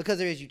up, because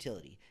there is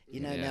utility. You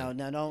know, Yeah.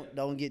 now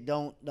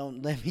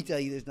don't let me tell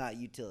you there's not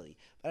utility.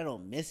 But I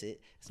don't miss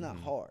it. It's not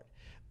hard.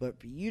 But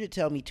for you to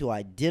tell me to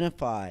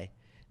identify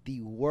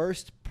the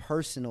worst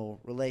personal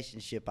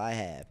relationship I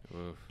have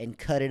Oof. and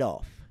cut it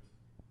off.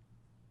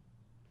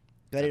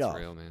 Cut it That's off.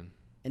 real, man.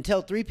 And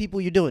tell 3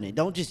 people you're doing it.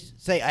 Don't just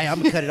say, "Hey, I'm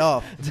gonna cut it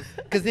off,"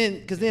 because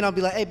then I'll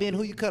be like, "Hey, Ben,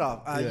 who you cut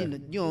off? You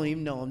don't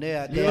even know them.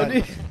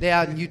 They're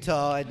out in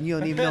Utah, and you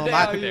don't even know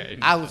them."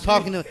 I was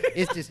talking to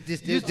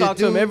this talk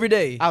to him dude. every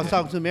day. I was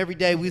talking to him every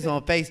day. We was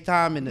on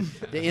FaceTime and the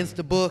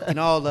Instabook and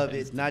all of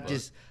it. Not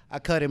just I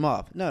cut him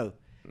off. No,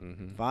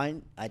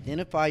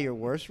 identify your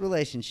worst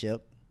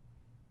relationship,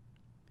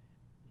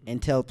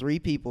 and tell 3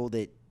 people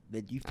that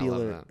you feel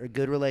love that. are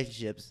good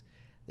relationships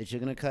that you're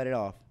gonna cut it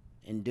off,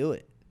 and do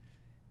it.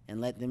 And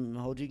let them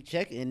hold you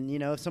check. And, you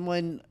know, if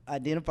someone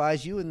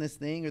identifies you in this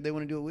thing or they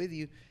want to do it with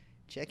you,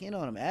 check in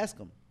on them. Ask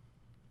them.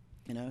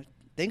 You know,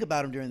 think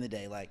about them during the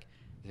day. Like,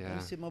 Yeah. Let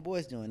me see what my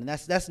boy's doing. And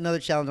that's another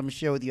challenge I'm going to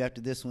share with you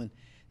after this one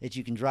that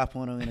you can drop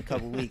on them in a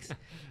couple weeks.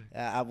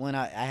 I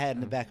had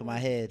in the back of my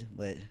head,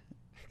 but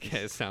Okay,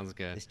 it sounds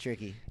good. it's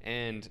tricky.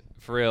 And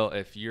for real,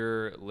 if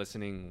you're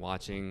listening,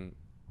 watching,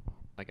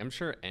 like I'm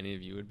sure any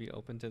of you would be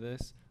open to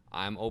this.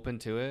 I'm open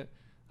to it.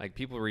 Like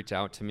people reach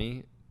out to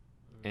me,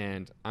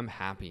 and I'm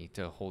happy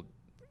to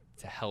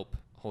help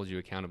hold you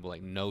accountable.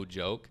 Like no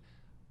joke,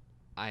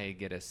 I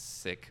get a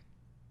sick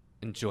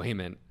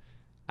enjoyment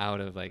out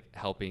of like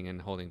helping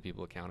and holding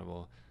people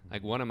accountable.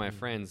 Like one of my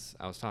friends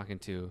I was talking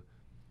to,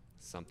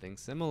 something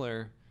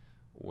similar,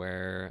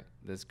 where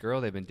this girl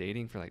they've been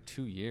dating for like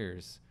 2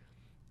 years.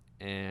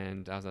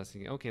 And I was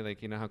asking, okay,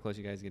 like, you know how close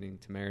you guys getting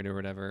to married or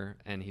whatever?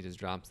 And he just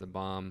drops the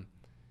bomb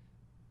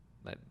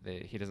that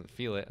he doesn't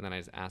feel it. And then I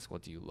just ask, well,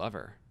 do you love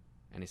her?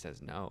 And he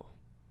says, no.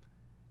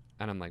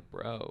 And I'm like,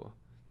 bro,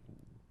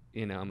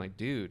 I'm like,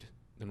 dude,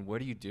 then what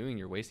are you doing?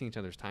 You're wasting each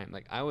other's time.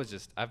 Like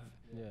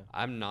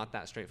I'm not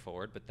that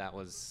straightforward, but that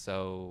was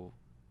so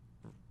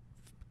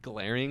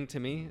glaring to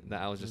me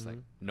that I was just like,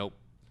 nope.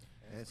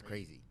 That's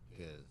crazy.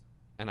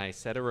 And I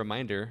set a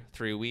reminder,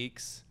 3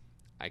 weeks.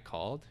 I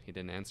called, he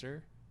didn't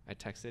answer. I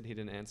texted, he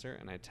didn't answer,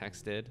 and I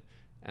texted,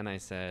 and I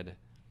said,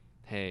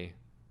 hey,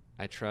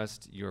 I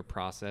trust your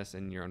process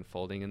and your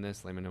unfolding in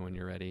this. Let me know when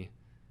you're ready.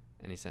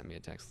 And he sent me a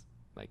text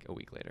like a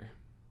week later.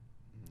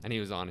 And he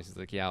was honest. He's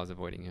like, yeah, I was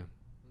avoiding you.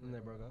 And they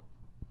broke up?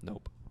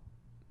 Nope.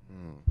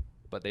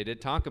 But they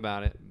did talk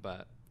about it,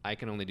 but I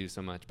can only do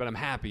so much. But I'm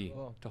happy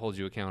to hold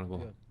you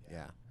accountable.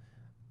 Yeah.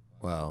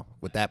 Well,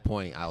 with that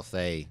point, I'll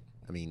say,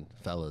 I mean,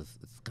 fellas,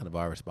 it's kind of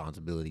our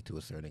responsibility to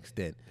a certain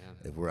extent.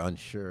 Yeah. If we're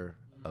unsure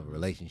of a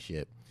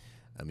relationship,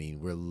 I mean,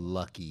 we're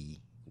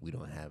lucky we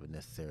don't have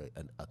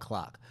a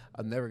clock.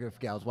 I'm never going to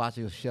forget, I was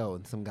watching a show,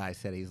 and some guy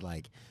said, he's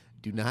like,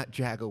 do not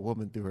drag a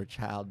woman through her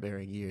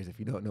childbearing years if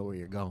you don't know where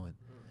you're going.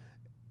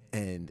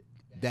 And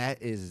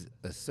that is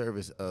a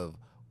service of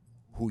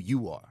who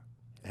you are.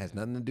 It has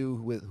nothing to do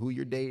with who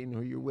you're dating,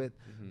 who you're with.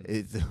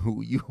 It's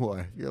who you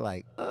are. If you're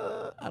like,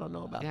 I don't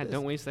know about this. Yeah,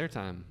 don't waste their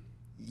time.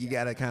 You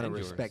got to kind of And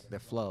yours. respect the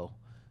flow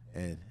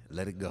and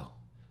let it go.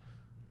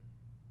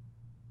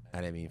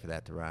 I didn't mean for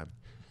that to rhyme.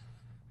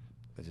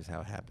 That's just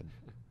how it happened.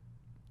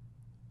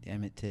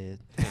 Damn it, Ted.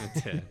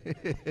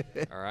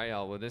 All right,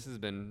 y'all. Well, this has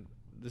been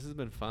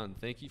fun.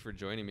 Thank you for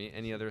joining me.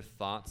 Any other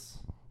thoughts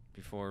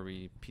before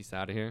we peace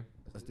out of here?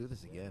 Let's do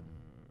this again.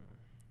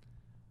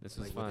 This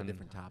was Like fun. with a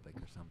different topic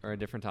or something. Or a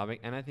different topic.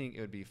 And I think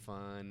it would be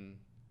fun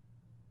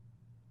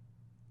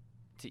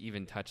to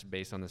even touch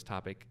base on this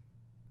topic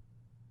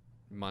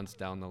months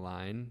down the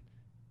line.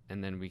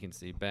 And then we can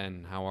see,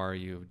 Ben, how are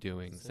you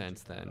doing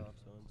since then?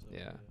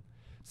 Yeah.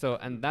 So,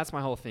 and that's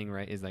my whole thing,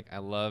 right? Is like, I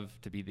love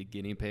to be the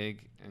guinea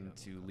pig and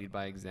to lead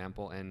by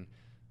example and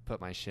put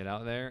my shit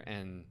out there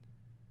and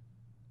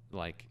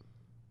like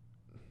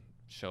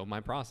show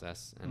my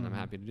process. And I'm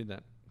happy to do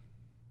that.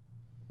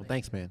 Well,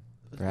 thanks, man,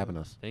 for having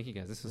us. Thank you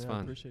guys. This was I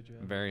fun. appreciate you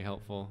having Very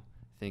helpful.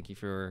 Thank you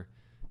for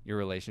your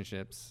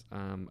relationships.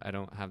 I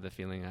don't have the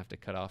feeling I have to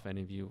cut off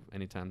any of you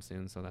anytime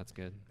soon, so that's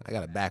good. I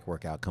got a back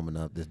workout coming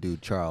up. This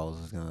dude, Charles,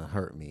 is going to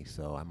hurt me,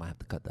 so I might have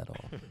to cut that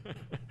off.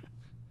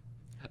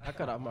 I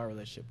cut off my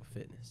relationship with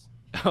fitness.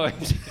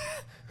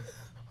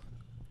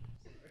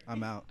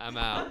 I'm out. I'm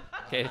out.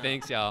 Okay,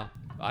 thanks, y'all.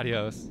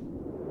 Adios.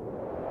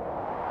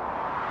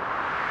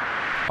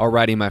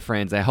 Alrighty, my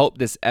friends. I hope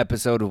this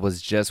episode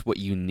was just what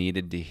you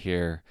needed to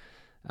hear.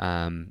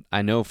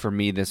 I know for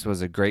me, this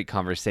was a great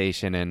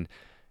conversation, and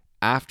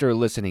after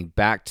listening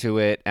back to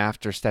it,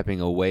 after stepping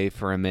away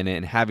for a minute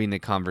and having the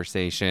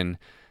conversation,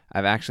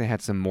 I've actually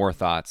had some more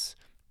thoughts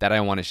that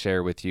I want to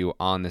share with you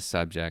on this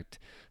subject.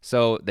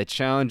 So the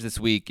challenge this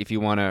week, if you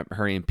want to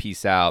hurry and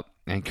peace out,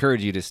 I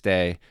encourage you to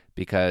stay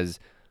because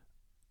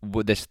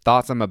with the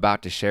thoughts I'm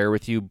about to share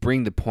with you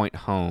bring the point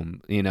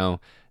home. You know,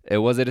 it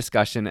was a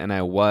discussion and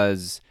I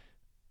was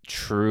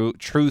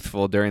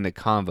truthful during the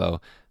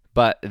convo,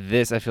 but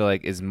this I feel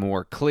like is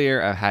more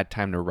clear. I had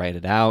time to write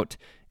it out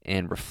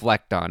and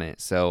reflect on it.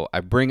 So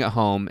I bring it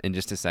home in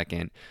just a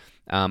second.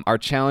 Our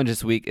challenge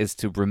this week is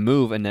to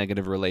remove a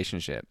negative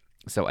relationship.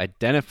 So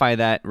identify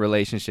that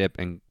relationship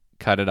and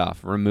cut it off,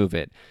 remove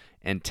it,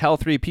 and tell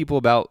 3 people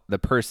about the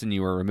person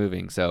you are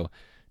removing. So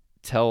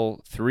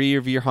tell 3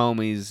 of your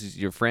homies,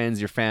 your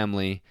friends, your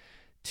family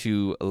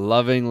to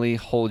lovingly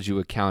hold you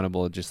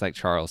accountable, just like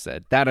Charles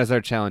said. That is our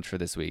challenge for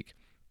this week.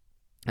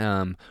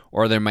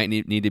 Or there might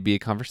need to be a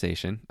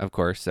conversation, of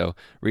course. So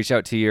reach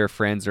out to your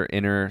friends or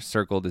inner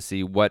circle to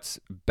see what's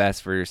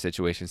best for your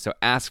situation. So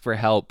ask for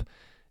help.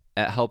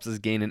 It helps us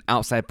gain an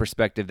outside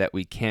perspective that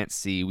we can't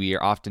see. We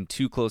are often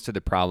too close to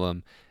the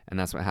problem, and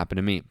that's what happened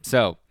to me.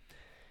 So,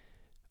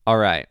 all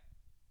right,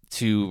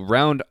 to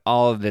round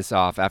all of this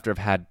off, after I've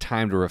had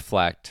time to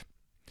reflect,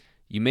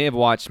 you may have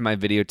watched my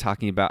video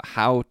talking about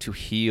how to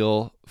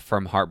heal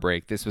from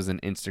heartbreak. This was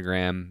an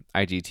Instagram,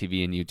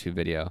 IGTV, and YouTube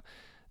video.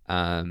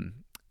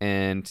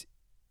 And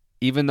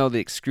even though the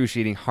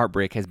excruciating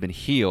heartbreak has been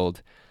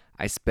healed,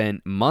 I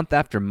spent month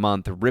after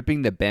month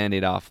ripping the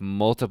Band-Aid off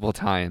multiple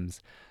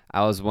times.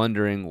 I was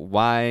wondering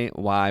why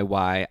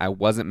I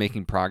wasn't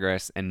making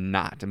progress and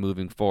not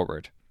moving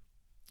forward.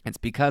 It's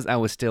because I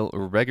was still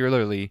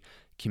regularly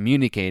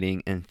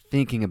communicating and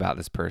thinking about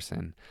this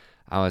person.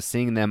 I was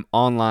seeing them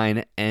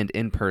online and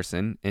in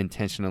person,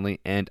 intentionally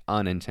and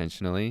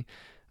unintentionally.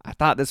 I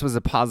thought this was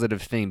a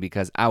positive thing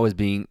because I was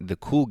being the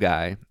cool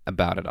guy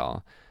about it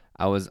all.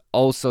 I was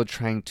also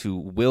trying to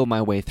will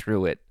my way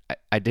through it.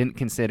 I didn't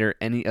consider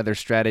any other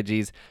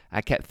strategies.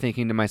 I kept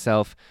thinking to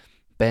myself,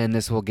 Ben,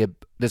 this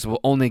will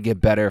only get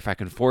better if I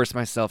can force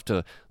myself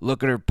to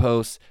look at her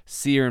posts,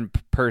 see her in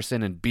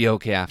person, and be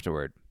okay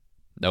afterward.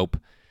 Nope.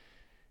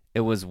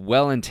 It was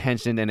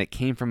well-intentioned and it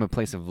came from a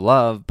place of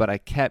love, but I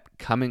kept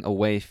coming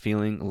away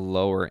feeling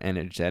lower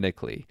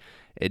energetically.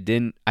 I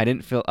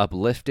didn't feel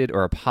uplifted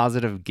or a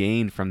positive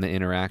gain from the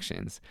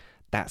interactions.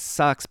 That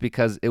sucks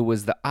because it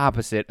was the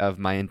opposite of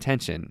my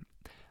intention.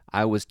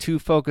 I was too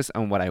focused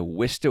on what I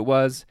wished it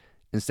was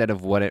instead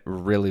of what it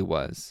really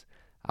was.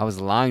 I was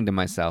lying to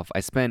myself.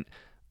 I spent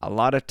a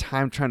lot of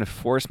time trying to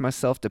force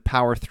myself to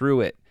power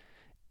through it.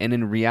 And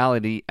in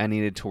reality, I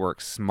needed to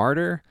work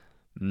smarter,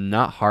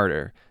 not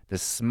harder. The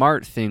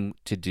smart thing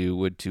to do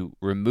would to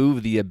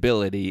remove the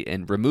ability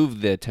and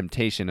remove the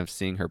temptation of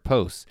seeing her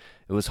posts.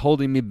 It was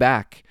holding me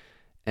back,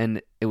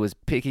 and it was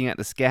picking at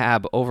the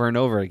scab over and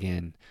over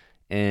again.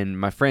 And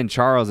my friend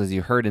Charles, as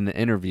you heard in the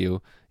interview,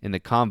 in the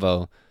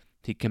convo,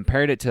 he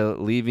compared it to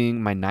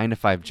leaving my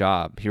 9-to-5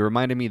 job. He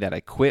reminded me that I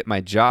quit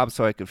my job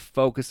so I could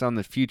focus on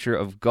the future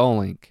of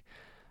GoalLink.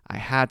 I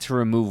had to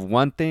remove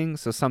one thing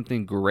so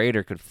something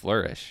greater could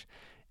flourish.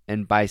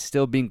 And by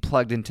still being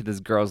plugged into this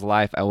girl's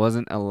life, I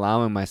wasn't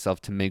allowing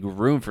myself to make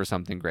room for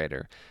something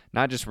greater.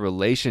 Not just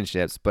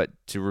relationships, but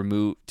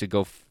to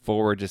go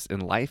forward just in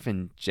life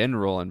in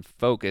general and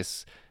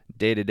focus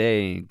day to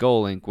day,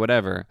 GoalLink,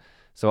 whatever.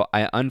 So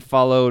I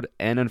unfollowed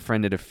and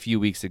unfriended a few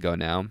weeks ago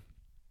now.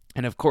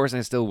 And of course,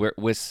 I still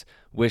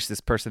wish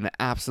this person the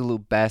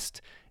absolute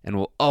best and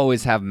will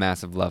always have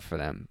massive love for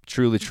them.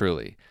 Truly,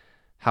 truly.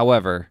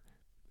 However,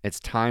 it's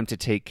time to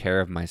take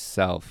care of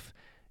myself.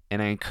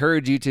 And I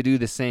encourage you to do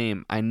the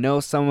same. I know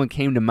someone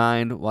came to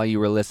mind while you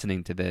were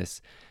listening to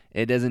this.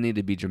 It doesn't need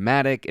to be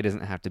dramatic. It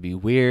doesn't have to be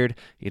weird.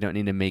 You don't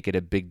need to make it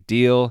a big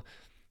deal.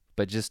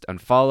 But just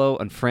unfollow,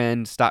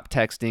 unfriend, stop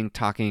texting,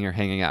 talking, or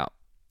hanging out.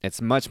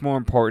 It's much more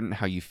important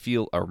how you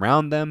feel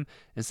around them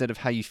instead of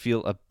how you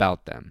feel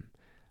about them.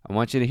 I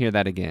want you to hear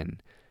that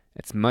again.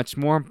 It's much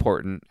more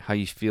important how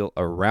you feel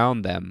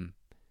around them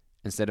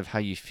instead of how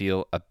you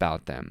feel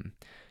about them.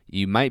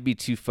 You might be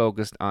too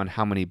focused on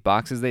how many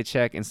boxes they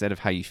check instead of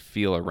how you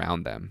feel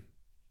around them.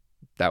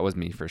 That was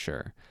me for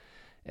sure.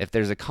 If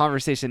there's a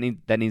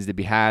conversation that needs to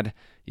be had,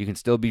 you can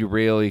still be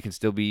real, you can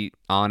still be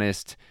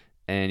honest,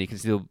 and you can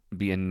still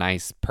be a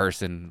nice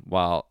person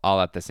while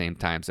all at the same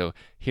time. So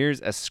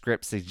here's a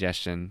script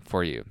suggestion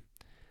for you.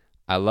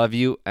 I love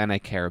you and I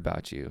care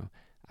about you.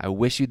 I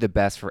wish you the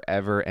best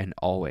forever and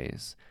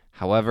always.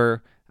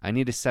 However, I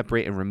need to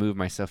separate and remove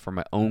myself from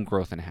my own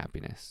growth and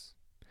happiness.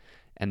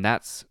 And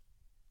that's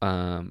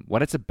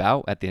what it's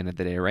about at the end of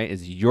the day, right?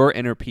 Is your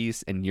inner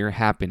peace and your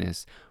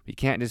happiness. We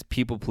can't just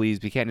people please.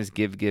 We can't just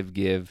give. We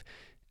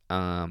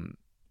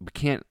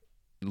can't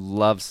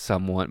love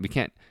someone. We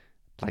can't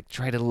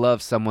try to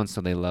love someone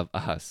so they love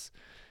us.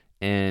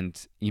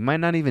 And you might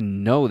not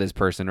even know this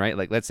person, right?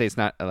 Let's say it's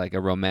not like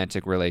a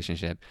romantic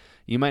relationship.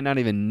 You might not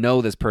even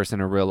know this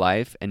person in real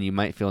life, and you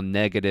might feel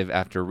negative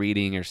after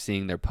reading or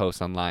seeing their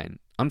posts online.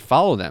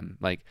 Unfollow them.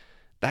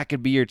 That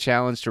could be your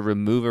challenge to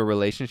remove a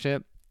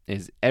relationship.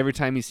 Is every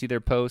time you see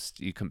their post,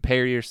 you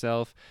compare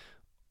yourself,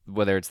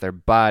 whether it's their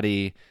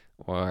body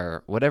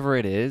or whatever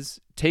it is,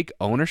 take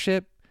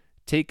ownership,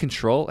 take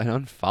control, and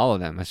unfollow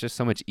them. It's just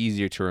so much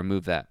easier to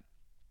remove that.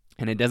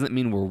 And it doesn't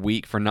mean we're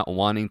weak for not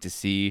wanting to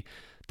see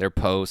their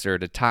posts or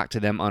to talk to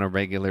them on a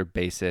regular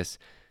basis.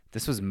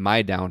 This was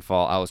my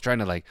downfall. I was trying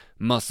to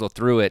muscle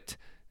through it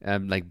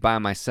by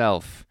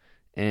myself.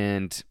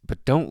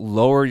 But don't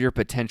lower your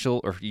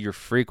potential or your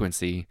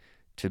frequency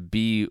to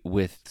be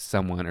with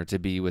someone or to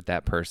be with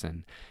that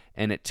person.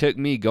 And it took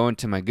me going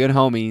to my good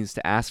homies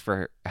to ask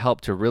for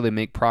help to really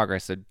make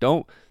progress. So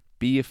don't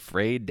be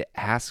afraid to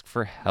ask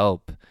for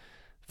help.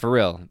 For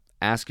real,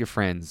 ask your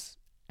friends,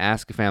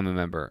 ask a family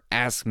member,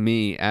 ask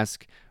me,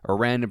 ask a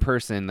random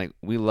person.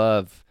 We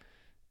love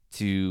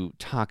to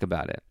talk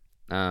about it.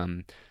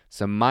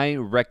 So my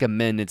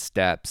recommended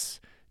steps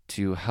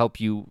to help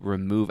you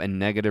remove a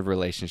negative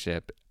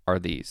relationship are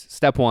these.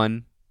 Step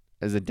 1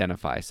 is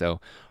identify. So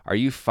are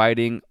you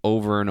fighting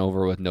over and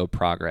over with no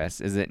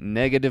progress? Is it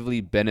negatively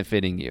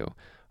benefiting you?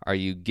 Are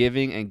you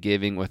giving and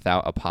giving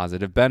without a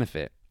positive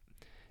benefit?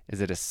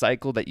 Is it a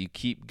cycle that you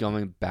keep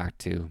going back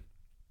to?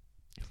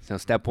 So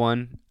step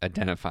 1,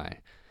 identify.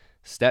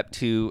 Step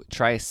 2,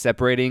 try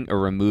separating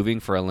or removing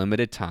for a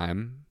limited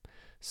time.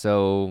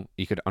 So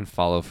you could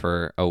unfollow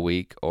for a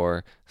week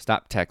or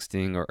stop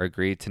texting or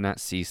agree to not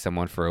see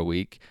someone for a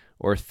week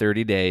or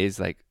 30 days.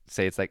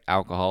 Say it's like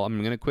alcohol. I'm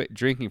going to quit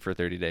drinking for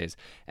 30 days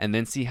and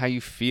then see how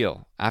you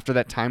feel. After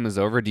that time is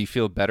over, do you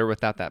feel better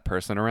without that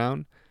person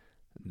around?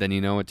 Then you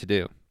know what to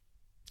do.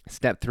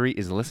 Step 3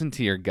 is listen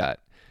to your gut.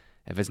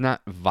 If it's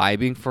not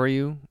vibing for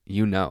you,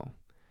 you know.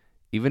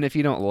 Even if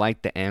you don't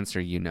like the answer,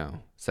 you know.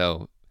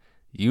 So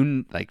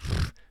you like,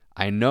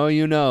 I know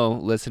you know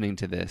listening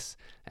to this.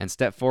 And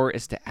step 4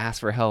 is to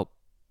ask for help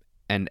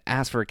and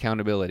ask for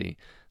accountability.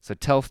 So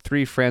tell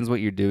 3 friends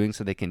what you're doing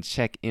so they can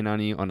check in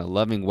on you on a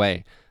loving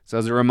way. So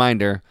as a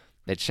reminder,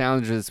 the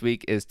challenge this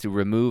week is to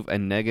remove a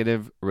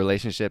negative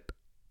relationship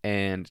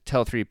and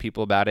tell 3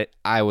 people about it.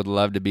 I would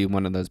love to be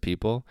one of those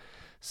people.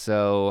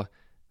 So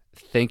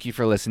thank you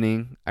for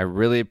listening. I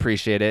really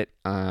appreciate it.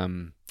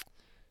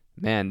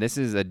 Man, this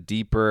is a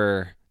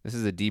deeper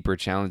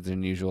challenge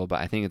than usual, but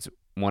I think it's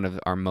one of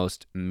our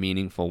most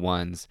meaningful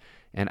ones.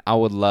 And I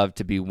would love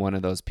to be one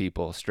of those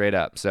people, straight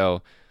up.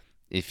 So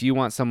if you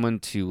want someone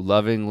to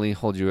lovingly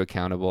hold you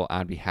accountable,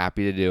 I'd be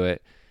happy to do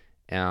it.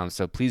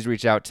 So please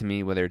reach out to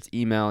me, whether it's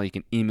email. You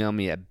can email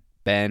me at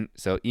Ben.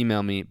 So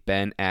email me,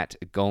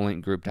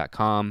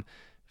 ben@goalinkgroup.com.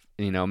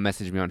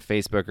 Message me on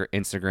Facebook or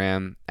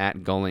Instagram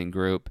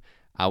 @goalinkgroup.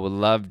 I would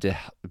love to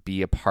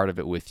be a part of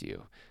it with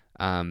you.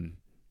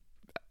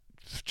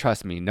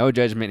 Trust me, no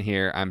judgment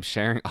here. I'm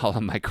sharing all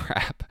of my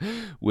crap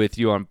with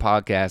you on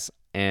podcasts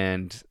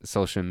and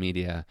social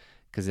media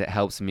because it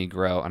helps me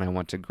grow and I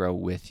want to grow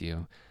with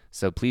you.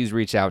 So please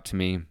reach out to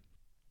me.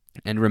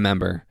 And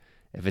remember,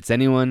 if it's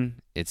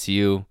anyone, it's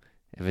you.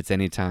 If it's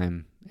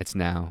anytime, it's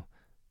now.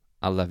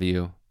 I love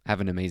you.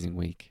 Have an amazing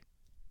week.